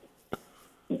 Yeah.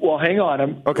 Well, hang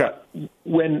on. Okay.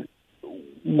 When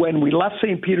we left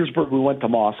St. Petersburg, we went to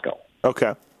Moscow.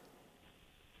 Okay.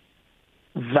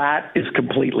 That is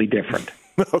completely different.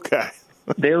 Okay.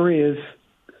 There is,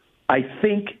 I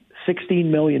think,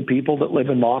 16 million people that live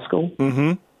in Moscow.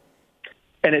 Mm-hmm.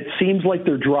 And it seems like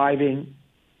they're driving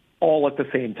all at the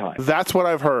same time. That's what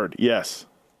I've heard, yes.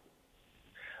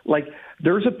 Like,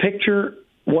 there's a picture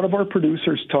one of our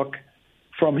producers took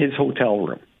from his hotel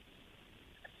room.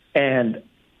 And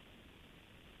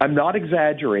I'm not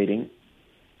exaggerating.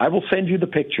 I will send you the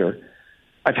picture.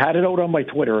 I've had it out on my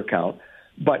Twitter account,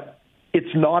 but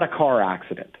it's not a car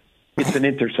accident. It's an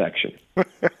intersection.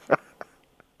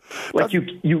 Like,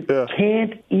 you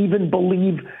can't even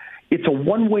believe it's a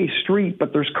one-way street,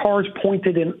 but there's cars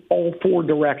pointed in all four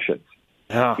directions.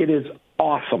 Yeah. It is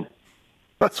awesome.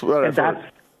 That's what I've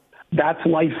heard. That's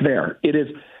life there. It is.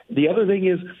 The other thing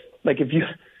is, like,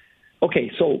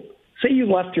 so say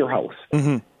you left your house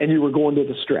and you were going to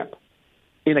the Strip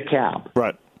in a cab.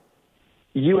 Right.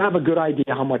 You have a good idea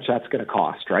how much that's going to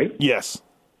cost, right? Yes.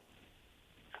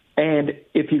 And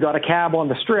if you got a cab on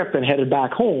the Strip and headed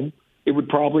back home, it would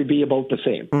probably be about the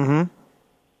same. Mm-hmm.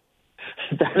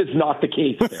 That is not the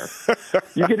case there.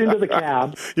 You get into the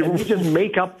cab and you just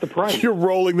make up the price. You're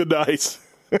rolling the dice.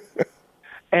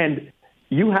 And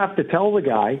you have to tell the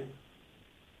guy,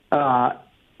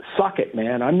 suck it,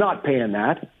 man. I'm not paying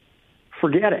that.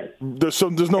 Forget it. There's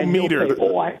no meter.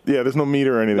 Say, there's no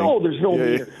meter or anything. No, there's no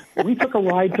meter. We took a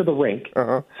ride to the rink,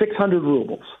 600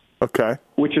 rubles. Okay.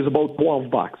 Which is about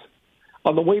 $12.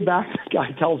 On the way back, the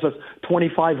guy tells us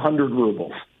 2,500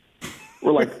 rubles.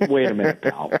 We're like, wait a minute,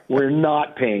 pal. We're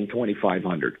not paying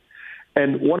 2,500.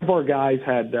 And one of our guys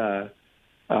had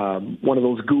one of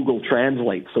those Google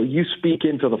Translate. So you speak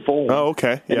into the phone. Oh,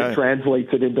 okay. And it translates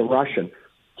it into Russian.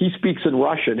 He speaks in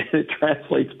Russian, and it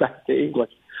translates back to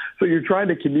English. So you're trying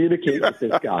to communicate with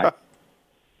this guy.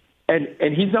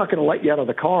 And he's not going to let you out of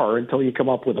the car until you come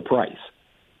up with a price.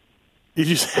 You're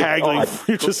just haggling.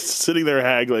 You're just sitting there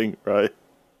haggling, right?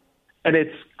 And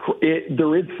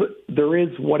there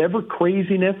is whatever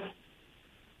craziness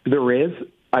there is.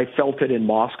 I felt it in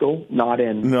Moscow, not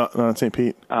in St.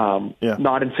 Pete.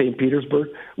 Not in St. Petersburg.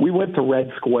 We went to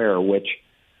Red Square, which,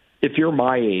 if you're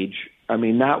my age, I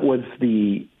mean, that was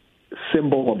the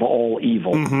symbol of all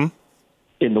evil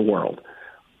in the world.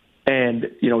 And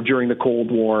during the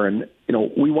Cold War, and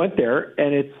we went there,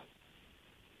 and it's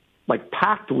like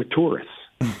packed with tourists.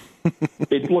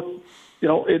 It looked.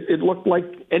 It looked like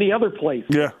any other place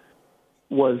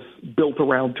was built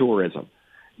around tourism.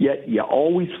 Yet you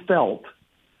always felt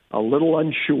a little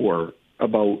unsure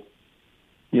about,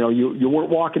 you weren't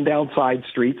walking down side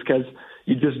streets because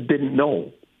you just didn't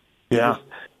know. Yeah.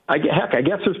 I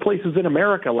guess there's places in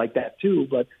America like that too,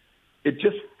 but it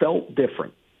just felt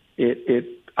different.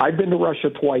 I've been to Russia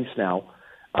twice now.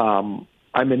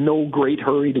 I'm in no great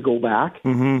hurry to go back,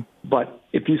 but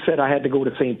if you said I had to go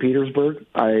to St. Petersburg,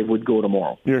 I would go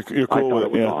tomorrow. You're cool I thought with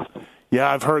it was awesome. Yeah,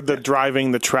 I've heard the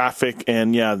driving, the traffic,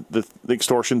 and the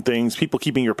extortion things, people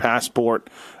keeping your passport,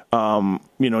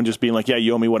 just being like,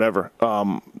 you owe me whatever.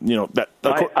 I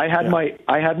had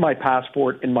my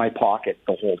passport in my pocket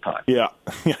the whole time. Yeah,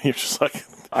 you're just like...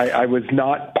 I was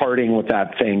not parting with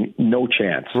that thing, no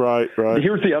chance. Right. But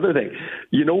here's the other thing.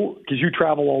 Because you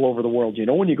travel all over the world,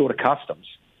 when you go to customs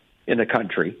in a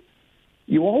country,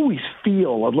 you always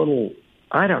feel a little,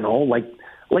 I don't know, like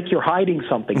you're hiding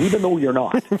something, even though you're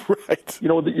not. Right.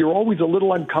 You're always a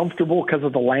little uncomfortable because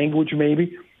of the language,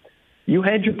 maybe. You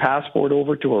hand your passport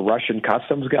over to a Russian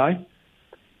customs guy.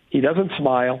 He doesn't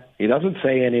smile. He doesn't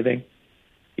say anything.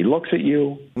 He looks at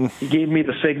you. He gave me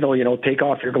the signal, take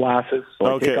off your glasses.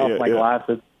 So I take off my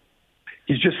glasses.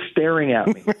 He's just staring at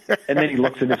me. And then he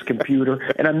looks at his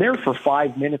computer. And I'm there for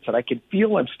 5 minutes, and I can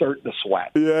feel I'm starting to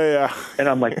sweat. Yeah. And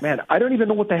I'm like, man, I don't even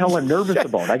know what the hell I'm nervous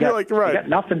about. I got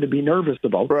nothing to be nervous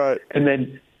about. Right. And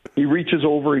then he reaches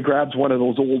over, he grabs one of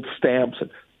those old stamps,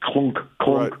 and clunk,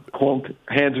 clunk, clunk,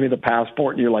 hands me the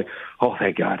passport, and you're like, oh,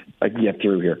 thank God, I can get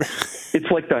through here. It's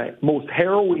like the most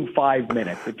harrowing 5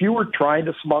 minutes. If you were trying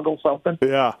to smuggle something,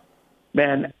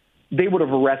 man, they would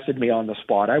have arrested me on the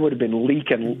spot. I would have been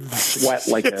leaking sweat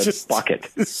like a bucket.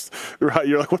 Right,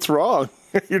 you're like, what's wrong?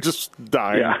 You're just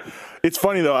dying. Yeah. It's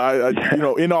funny though. I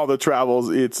in all the travels,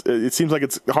 it seems like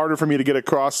it's harder for me to get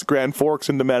across Grand Forks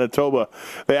into Manitoba.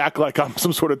 They act like I'm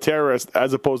some sort of terrorist,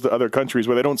 as opposed to other countries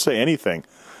where they don't say anything.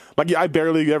 Like I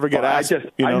barely ever get asked.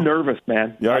 I'm nervous,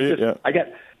 man. I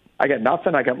got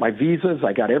nothing. I got my visas.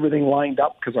 I got everything lined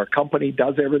up because our company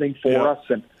does everything for us,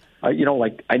 and I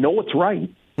know it's right.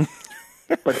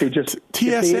 But they just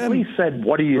TSN. If they at least said,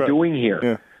 "What are you doing here?"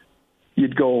 Yeah.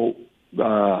 You'd go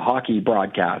hockey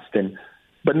broadcast,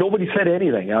 but nobody said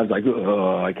anything. I was like,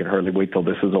 "Oh, I can hardly wait till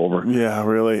this is over." Yeah,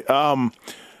 really.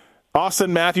 Auston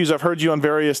Matthews, I've heard you on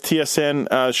various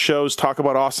TSN shows talk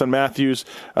about Auston Matthews.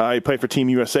 He played for Team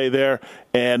USA there,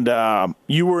 and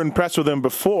you were impressed with him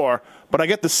before. But I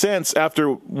get the sense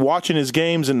after watching his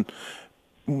games and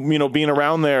being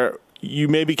around there, you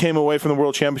maybe came away from the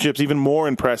World Championships even more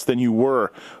impressed than you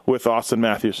were with Auston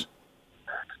Matthews.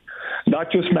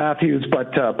 Not just Matthews,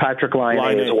 but Patrick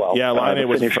Laine as well. Yeah, Laine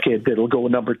was the Finnish kid that'll go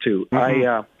number 2.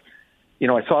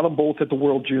 I saw them both at the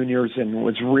World Juniors and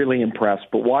was really impressed.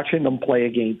 But watching them play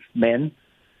against men,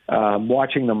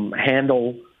 watching them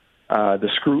handle the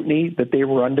scrutiny that they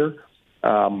were under,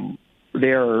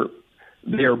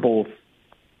 they're both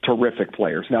terrific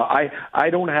players. Now, I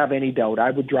don't have any doubt.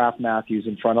 I would draft Matthews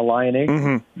in front of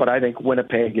Laine, but I think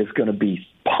Winnipeg is going to be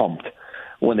pumped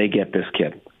when they get this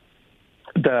kid.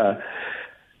 The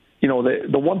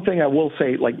one thing I will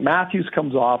say, like Matthews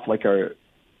comes off like a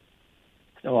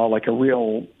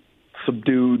real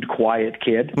subdued, quiet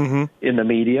kid in the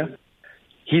media.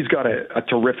 He's got a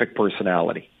terrific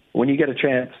personality. When you get a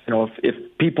chance, if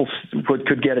people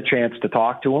could get a chance to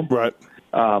talk to him, right,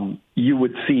 you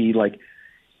would see, like,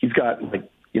 he's got, like,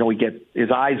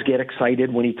 his eyes get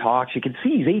excited when he talks. You can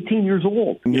see he's 18 years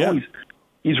old.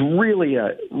 He's really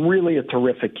a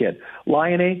terrific kid.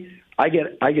 Lion, I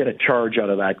get a charge out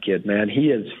of that kid, man.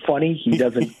 He is funny. He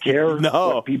doesn't care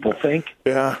what people think.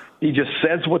 Yeah. He just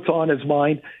says what's on his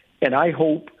mind, and I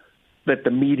hope that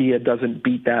the media doesn't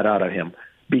beat that out of him,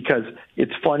 because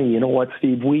it's funny. You know what,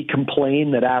 Steve? We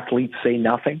complain that athletes say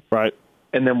nothing. Right.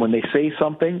 And then when they say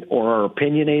something or are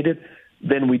opinionated,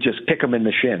 then we just kick them in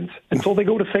the shins. And so they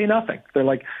go to say nothing. They're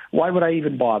like, why would I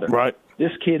even bother? Right.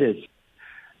 This kid is,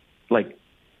 like,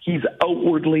 he's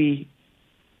outwardly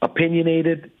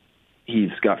opinionated.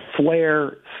 He's got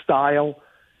flair, style,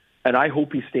 and I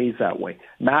hope he stays that way.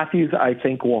 Matthews, I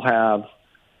think, will have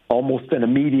almost an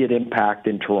immediate impact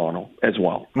in Toronto as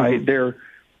well. Mm-hmm.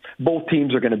 Both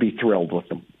teams are going to be thrilled with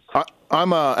them.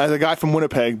 I'm as a guy from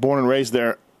Winnipeg, born and raised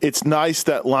there. It's nice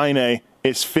that Laine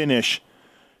is Finnish.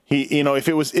 If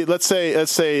it was, let's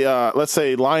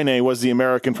say Laine was the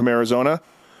American from Arizona.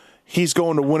 He's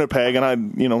going to Winnipeg,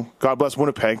 and God bless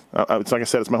Winnipeg. It's like I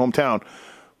said, it's my hometown.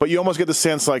 But you almost get the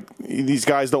sense like these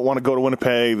guys don't want to go to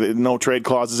Winnipeg, no trade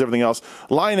clauses, everything else.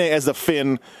 Laine as the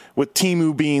Finn, with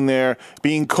Timu being there,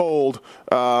 being cold,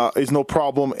 is no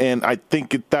problem, and I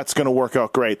think that's going to work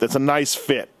out great. That's a nice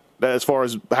fit as far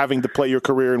as having to play your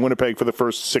career in Winnipeg for the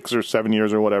first 6 or 7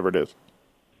 years or whatever it is.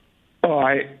 Oh,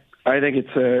 I think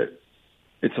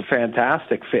it's a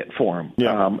fantastic fit for him.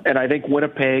 Yeah. And I think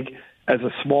Winnipeg, as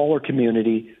a smaller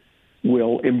community,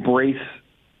 will embrace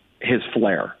his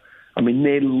flair. I mean,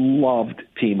 they loved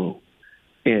Timu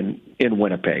in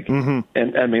Winnipeg. Mm-hmm.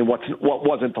 And I mean, what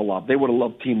wasn't to love? They would have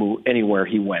loved Timu anywhere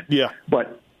he went. Yeah.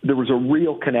 But there was a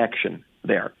real connection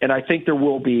there. And I think there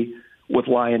will be with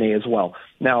Lion as well.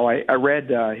 Now, I read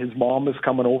his mom is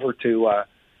coming over to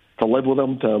live with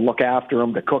him, to look after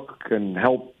him, to cook and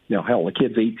help. Hell, the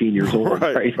kid's 18 years old,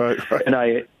 right? And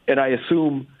I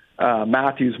assume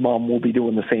Matthew's mom will be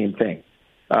doing the same thing.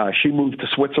 She moved to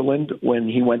Switzerland when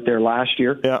he went there last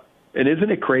year. Yeah. And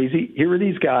isn't it crazy? Here are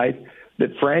these guys that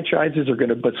franchises are going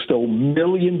to bestow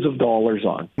millions of dollars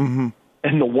on. Mm-hmm.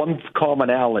 And the one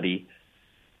commonality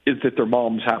is that their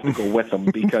moms have to go with them,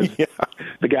 because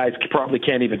the guys probably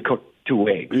can't even cook 2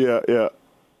 eggs.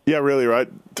 Yeah, really, right?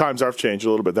 Times have changed a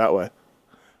little bit that way.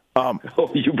 Oh,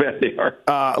 you bet they are.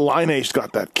 Laine's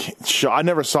got that shot. I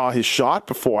never saw his shot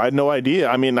before. I had no idea.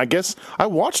 I mean, I guess I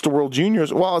watched the World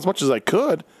Juniors, as much as I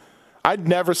could. I'd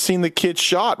never seen the kid's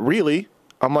shot, really.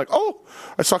 I'm like,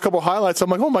 I saw a couple of highlights. I'm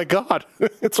like, oh, my God,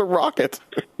 it's a rocket.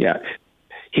 Yeah.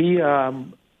 He,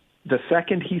 the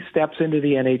second he steps into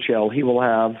the NHL, he will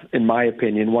have, in my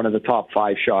opinion, one of the top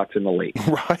 5 shots in the league.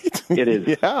 Right. It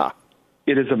is. Yeah.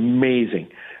 It is amazing.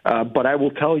 But I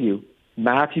will tell you,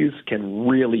 Matthews can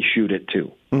really shoot it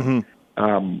too.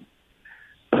 Mm-hmm.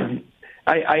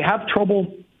 I have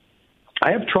trouble.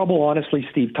 Honestly,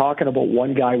 Steve, talking about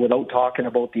one guy without talking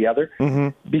about the other,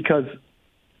 because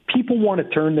people want to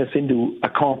turn this into a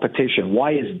competition.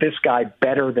 Why is this guy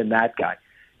better than that guy?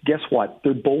 Guess what?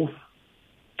 They're both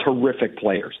terrific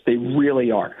players. They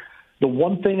really are. The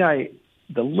one thing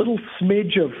the little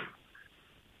smidge of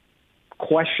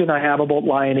question I have about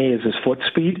Lion is his foot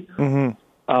speed.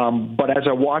 Mm-hmm. But as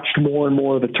I watched more and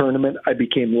more of the tournament, I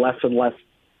became less and less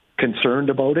concerned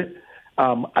about it.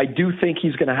 I do think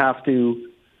he's going to have to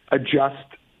adjust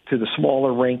to the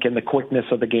smaller rink and the quickness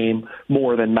of the game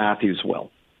more than Matthews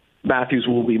will. Matthews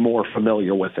will be more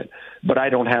familiar with it. But I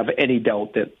don't have any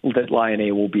doubt that Lion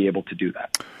will be able to do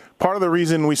that. Part of the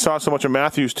reason we saw so much of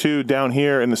Matthews, too, down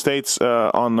here in the States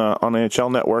on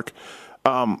NHL Network,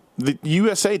 the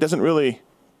USA doesn't really...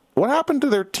 What happened to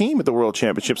their team at the World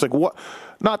Championships? Like, what?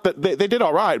 Not that they did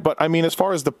all right, but I mean, as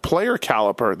far as the player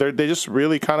caliber, they just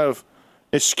really kind of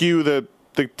eschew the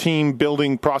team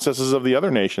building processes of the other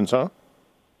nations, huh?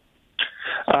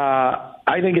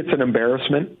 I think it's an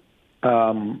embarrassment,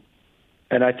 and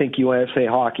I think USA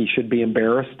Hockey should be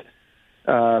embarrassed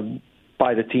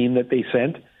by the team that they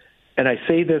sent. And I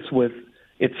say this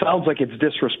it sounds like it's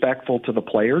disrespectful to the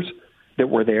players that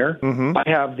were there. Mm-hmm. I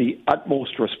have the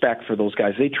utmost respect for those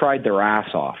guys. They tried their ass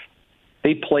off.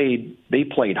 They played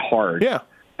hard. Yeah.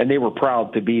 And they were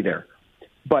proud to be there.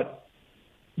 But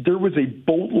there was a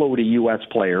boatload of U.S.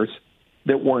 players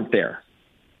that weren't there.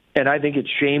 And I think it's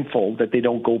shameful that they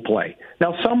don't go play.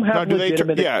 Now, some have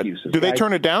legitimate excuses. Do they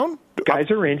turn it down? Guys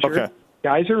are injured. Okay.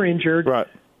 Guys are injured. Right.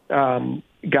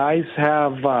 Guys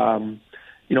have,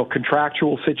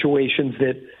 contractual situations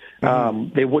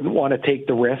that they wouldn't want to take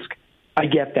the risk. I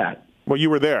get that. Well, you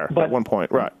were there at one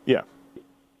point. Right. Yeah.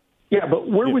 Yeah, but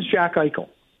where was Jack Eichel?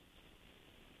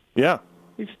 Yeah.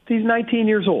 He's 19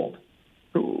 years old.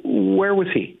 Where was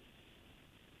he?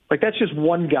 Like, that's just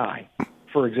one guy,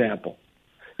 for example.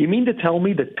 You mean to tell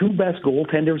me the two best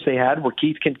goaltenders they had were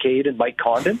Keith Kincaid and Mike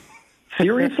Condon?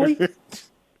 Seriously?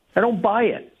 I don't buy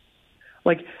it.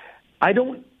 Like, I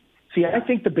don't – see, I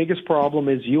think the biggest problem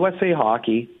is USA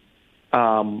Hockey,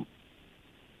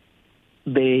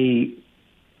 they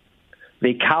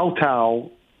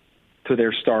kowtow to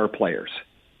their star players.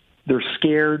 They're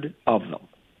scared of them.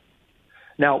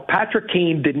 Now, Patrick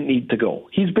Kane didn't need to go.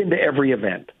 He's been to every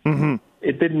event. Mm-hmm.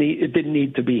 It didn't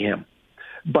need to be him.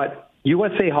 But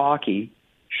USA Hockey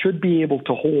should be able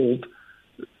to hold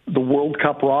the World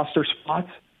Cup roster spots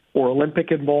or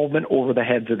Olympic involvement over the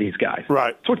heads of these guys.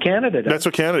 Right. That's what Canada does.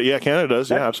 Canada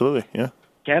does. Yeah, absolutely. Yeah.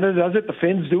 Canada does it. The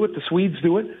Finns do it. The Swedes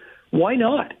do it. Why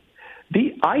not?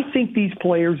 I think these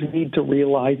players need to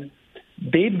realize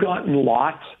they've gotten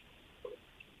lots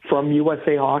from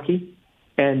USA Hockey,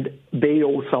 and they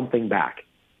owe something back.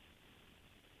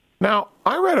 Now,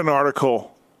 I read an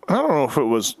article, I don't know if it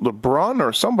was LeBron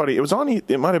or somebody,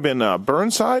 it might have been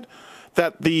Burnside,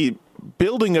 that the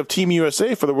building of Team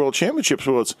USA for the World Championships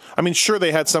was, I mean, sure,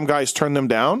 they had some guys turn them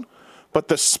down, but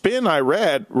the spin I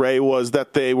read, Ray, was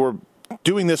that they were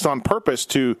doing this on purpose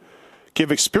to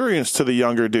give experience to the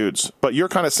younger dudes. But you're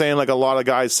kind of saying like a lot of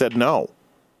guys said no.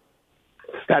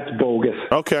 That's bogus.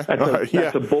 Okay.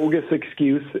 That's a bogus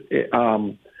excuse.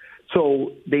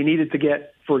 So they needed to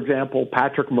get, for example,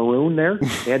 Patrick Maroon there.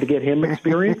 They had to get him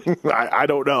experience. I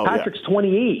don't know. Patrick's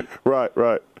 28.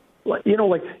 Right.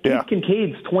 Keith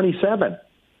Kincaid's 27.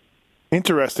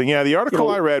 Interesting. Yeah, the article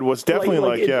I read was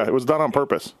definitely it was done on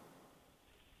purpose.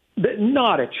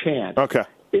 Not a chance. Okay.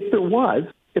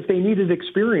 If they needed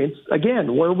experience,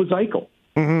 again, where was Eichel?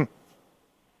 Mm-hmm.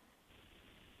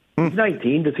 He's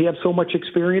 19. Does he have so much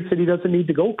experience that he doesn't need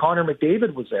to go? Connor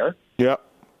McDavid was there. Yeah.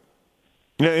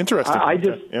 Yeah, interesting. I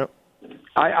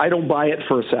don't buy it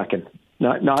for a second.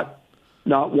 Not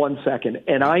 1 second.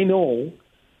 And I know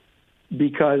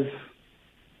because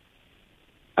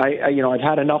I've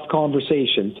had enough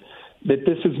conversations that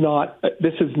this is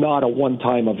not a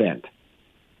one-time event.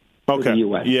 For the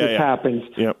U.S. This happens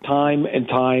time and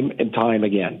time and time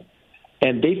again.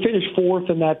 And they finished fourth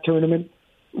in that tournament.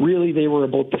 Really, they were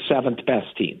about the seventh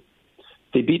best team.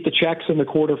 They beat the Czechs in the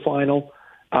quarterfinal.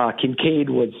 Kincaid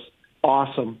was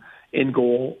awesome in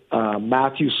goal.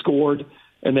 Matthews scored,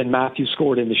 and then Matthews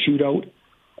scored in the shootout.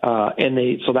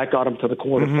 So that got them to the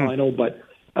quarterfinal,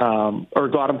 or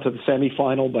got them to the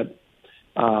semifinal. But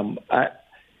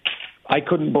I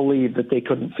couldn't believe that they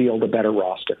couldn't field a better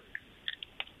roster.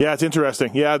 Yeah, it's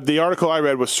interesting. Yeah, the article I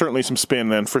read was certainly some spin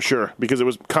then, for sure, because it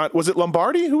was it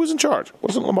Lombardi who was in charge?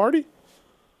 Wasn't Lombardi?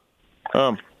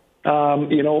 I don't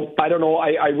know.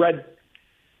 I read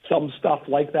some stuff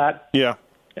like that. Yeah.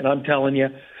 And I'm telling you,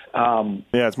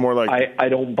 it's more like I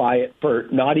don't buy it for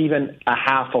not even a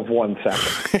half of 1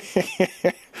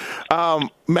 second.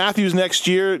 Matthews next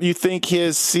year, you think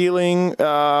his ceiling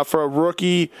for a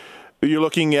rookie? You're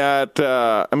looking at,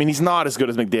 he's not as good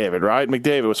as McDavid, right?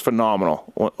 McDavid was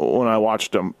phenomenal when I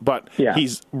watched him, but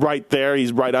he's right there.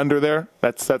 He's right under there.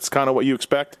 That's kind of what you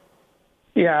expect.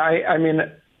 Yeah, I mean,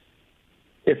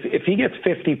 if he gets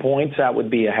 50 points, that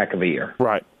would be a heck of a year,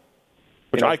 right?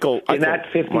 Which Eichel in that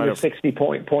 50 to 60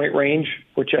 point range,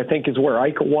 which I think is where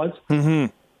Eichel was. Mm-hmm.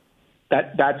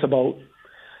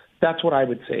 That's what I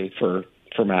would say for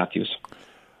Matthews.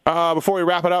 Before we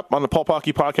wrap it up on the Pulp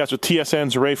Hockey Podcast with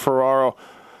TSN's Ray Ferraro,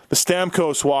 the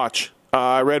Stamkos watch.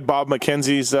 I read Bob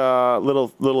McKenzie's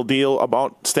little deal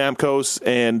about Stamkos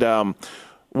and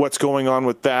what's going on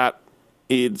with that.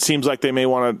 It seems like they may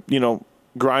want to,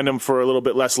 grind him for a little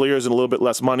bit less years and a little bit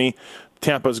less money.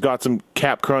 Tampa's got some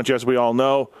cap crunch, as we all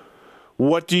know.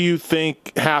 What do you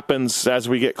think happens as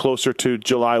we get closer to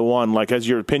July 1? Like, has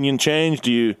your opinion changed?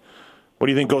 What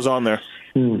do you think goes on there?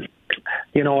 You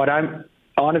know what? I'm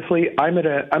at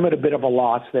a bit of a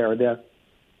loss there.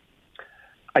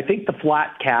 I think the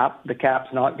flat cap, the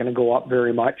cap's not going to go up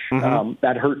very much. Mm-hmm.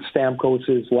 That hurts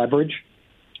Stamkos' leverage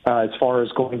as far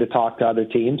as going to talk to other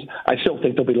teams. I still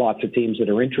think there'll be lots of teams that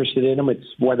are interested in him. It's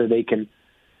whether they can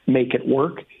make it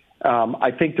work. I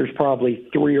think there's probably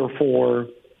 3 or 4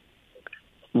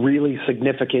 really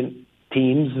significant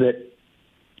teams that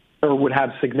would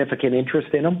have significant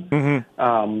interest in him,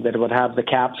 mm-hmm. That would have the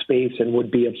cap space and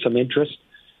would be of some interest.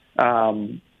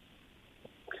 Tampa's,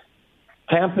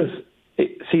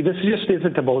 this just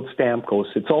isn't about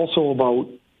Stamkos. It's also about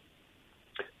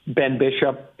Ben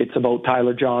Bishop. It's about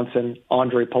Tyler Johnson,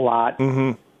 Andre Palat,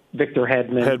 mm-hmm. Victor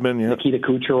Hedman, Nikita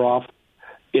Kucherov.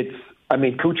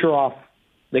 Kucherov,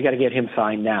 they got to get him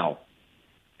signed now.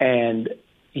 And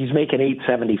he's making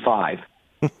 $875.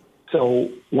 So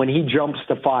when he jumps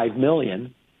to $5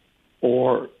 million,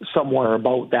 or somewhere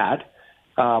about that,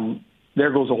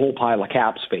 there goes a whole pile of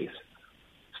cap space.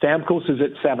 Stamkos is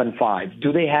at 7.5.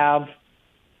 Do they have,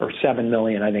 or $7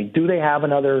 million, I think, do they have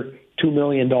another $2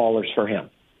 million for him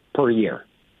per year?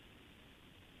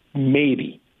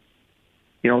 Maybe.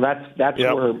 That's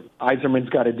where Yzerman's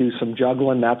got to do some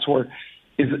juggling. That's where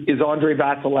is Andre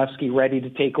Vasilevsky ready to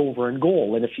take over in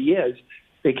goal? And if he is,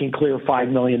 they can clear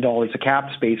 $5 million of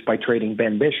cap space by trading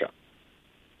Ben Bishop.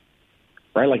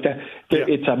 Right, like that. Yeah.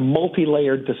 It's a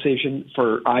multi-layered decision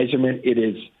for Yzerman. It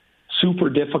is super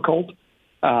difficult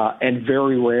and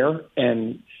very rare.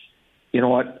 And you know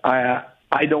what? I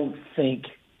don't think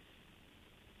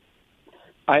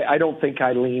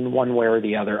I lean one way or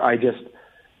the other.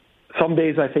 Some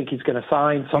days I think he's going to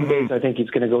sign. Some days I think he's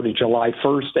going to go to July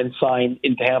 1st and sign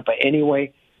in Tampa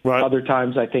anyway. Right. Other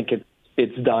times I think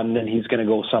it's done and he's going to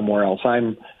go somewhere else.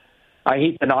 I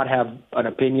hate to not have an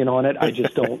opinion on it. I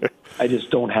just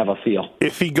don't have a feel.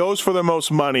 If he goes for the most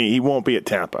money, he won't be at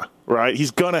Tampa, right? He's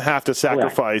going to have to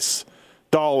sacrifice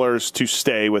dollars to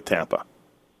stay with Tampa.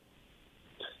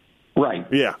 Right.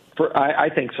 Yeah. I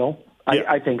think so. Yeah.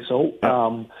 I think so.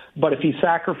 Yeah. But if he's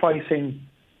sacrificing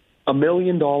 $1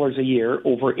 million a year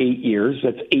over 8 years,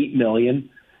 that's $8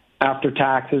 million. After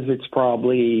taxes, it's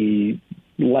probably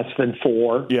less than $4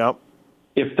 million. Yeah.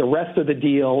 If the rest of the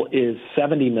deal is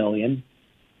 $70 million,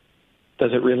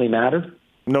 does it really matter?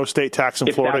 No state tax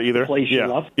in Florida either. The place you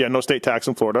love. Yeah, no state tax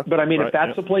in Florida. But I mean, if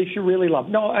that's the place you really love.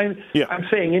 No, I'm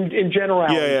saying in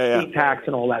generalities, state tax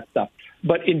and all that stuff.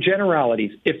 But in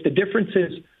generalities, if the difference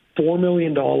is $4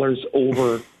 million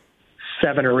over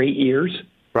 7 or 8 years,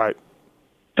 right?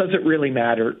 Does it really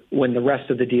matter when the rest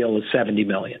of the deal is $70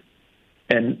 million?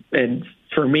 And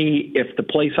for me, if the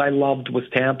place I loved was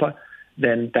Tampa,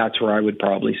 then that's where I would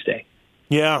probably stay.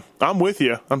 Yeah, I'm with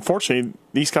you. Unfortunately,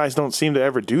 these guys don't seem to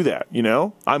ever do that,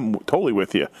 I'm totally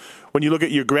with you. When you look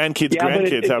at your grandkids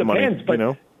have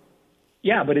money,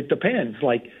 Yeah, but it depends.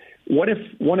 Like, what if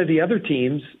one of the other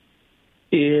teams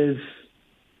is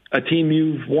a team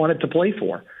you've wanted to play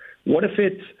for? What if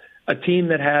it's a team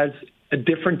that has a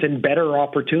different and better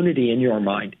opportunity in your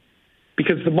mind?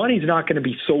 Because the money's not going to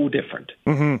be so different.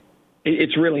 Mm-hmm.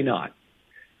 It's really not.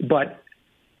 But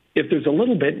if there's a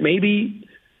little bit, maybe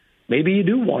you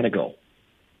do want to go.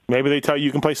 Maybe they tell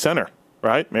you can play center,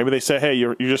 right? Maybe they say, hey,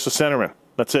 you're just a centerman.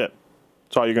 That's it.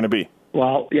 That's all you're going to be.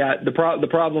 Well, yeah, the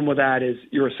problem with that is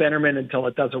you're a centerman until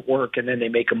it doesn't work, and then they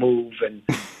make a move, and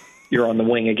you're on the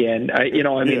wing again.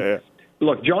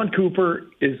 Look, John Cooper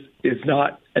is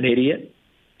not an idiot.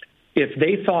 If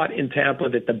they thought in Tampa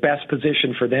that the best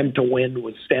position for them to win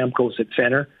was Stamkos at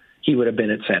center, he would have been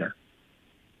at center.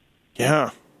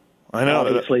 Yeah, I know.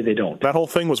 Obviously, they don't. That whole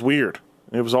thing was weird.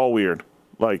 It was all weird.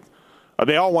 Like,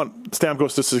 they all want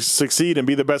Stamkos to succeed and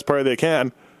be the best player they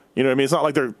can. You know what I mean? It's not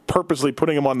like they're purposely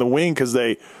putting him on the wing because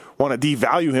they want to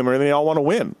devalue him or anything. They all want to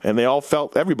win. And they all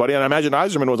felt everybody. And I imagine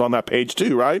Yzerman was on that page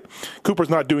too, right? Cooper's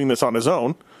not doing this on his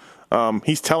own.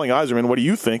 He's telling Yzerman, what do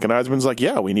you think? And Yzerman's like,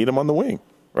 yeah, we need him on the wing,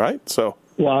 right? So,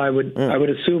 well, I would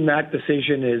assume that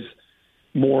decision is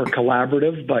more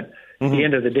collaborative, but at the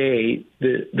end of the day,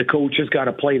 the coach has got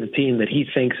to play the team that he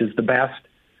thinks is the best,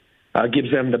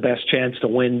 gives them the best chance to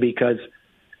win, because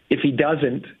if he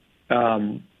doesn't,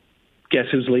 guess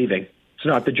who's leaving? It's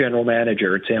not the general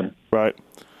manager, it's him. Right.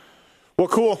 Well,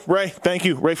 cool. Ray, thank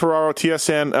you. Ray Ferraro,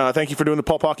 TSN. Thank you for doing the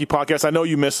Pulp Hockey Podcast. I know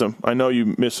you miss him. I know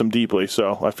you miss him deeply,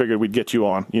 so I figured we'd get you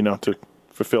on, to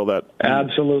fulfill that.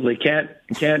 Absolutely.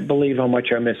 Can't believe how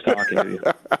much I miss talking to you.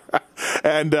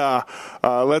 And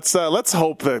let's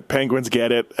hope the Penguins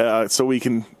get it so we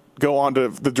can go on to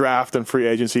the draft and free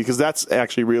agency, because that's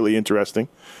actually really interesting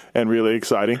and really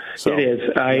exciting. So it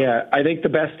is. I think the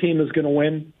best team is going to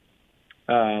win.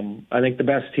 I think the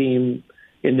best team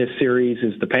in this series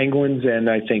is the Penguins, and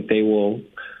I think they will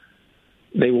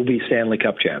be Stanley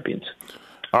Cup champions.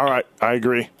 All right, I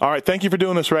agree. All right, thank you for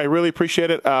doing this, Ray. Really appreciate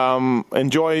it.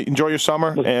 Enjoy your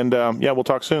summer, and we'll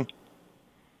talk soon.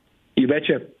 You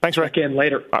betcha. Thanks, Ray. Back in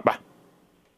later. Bye.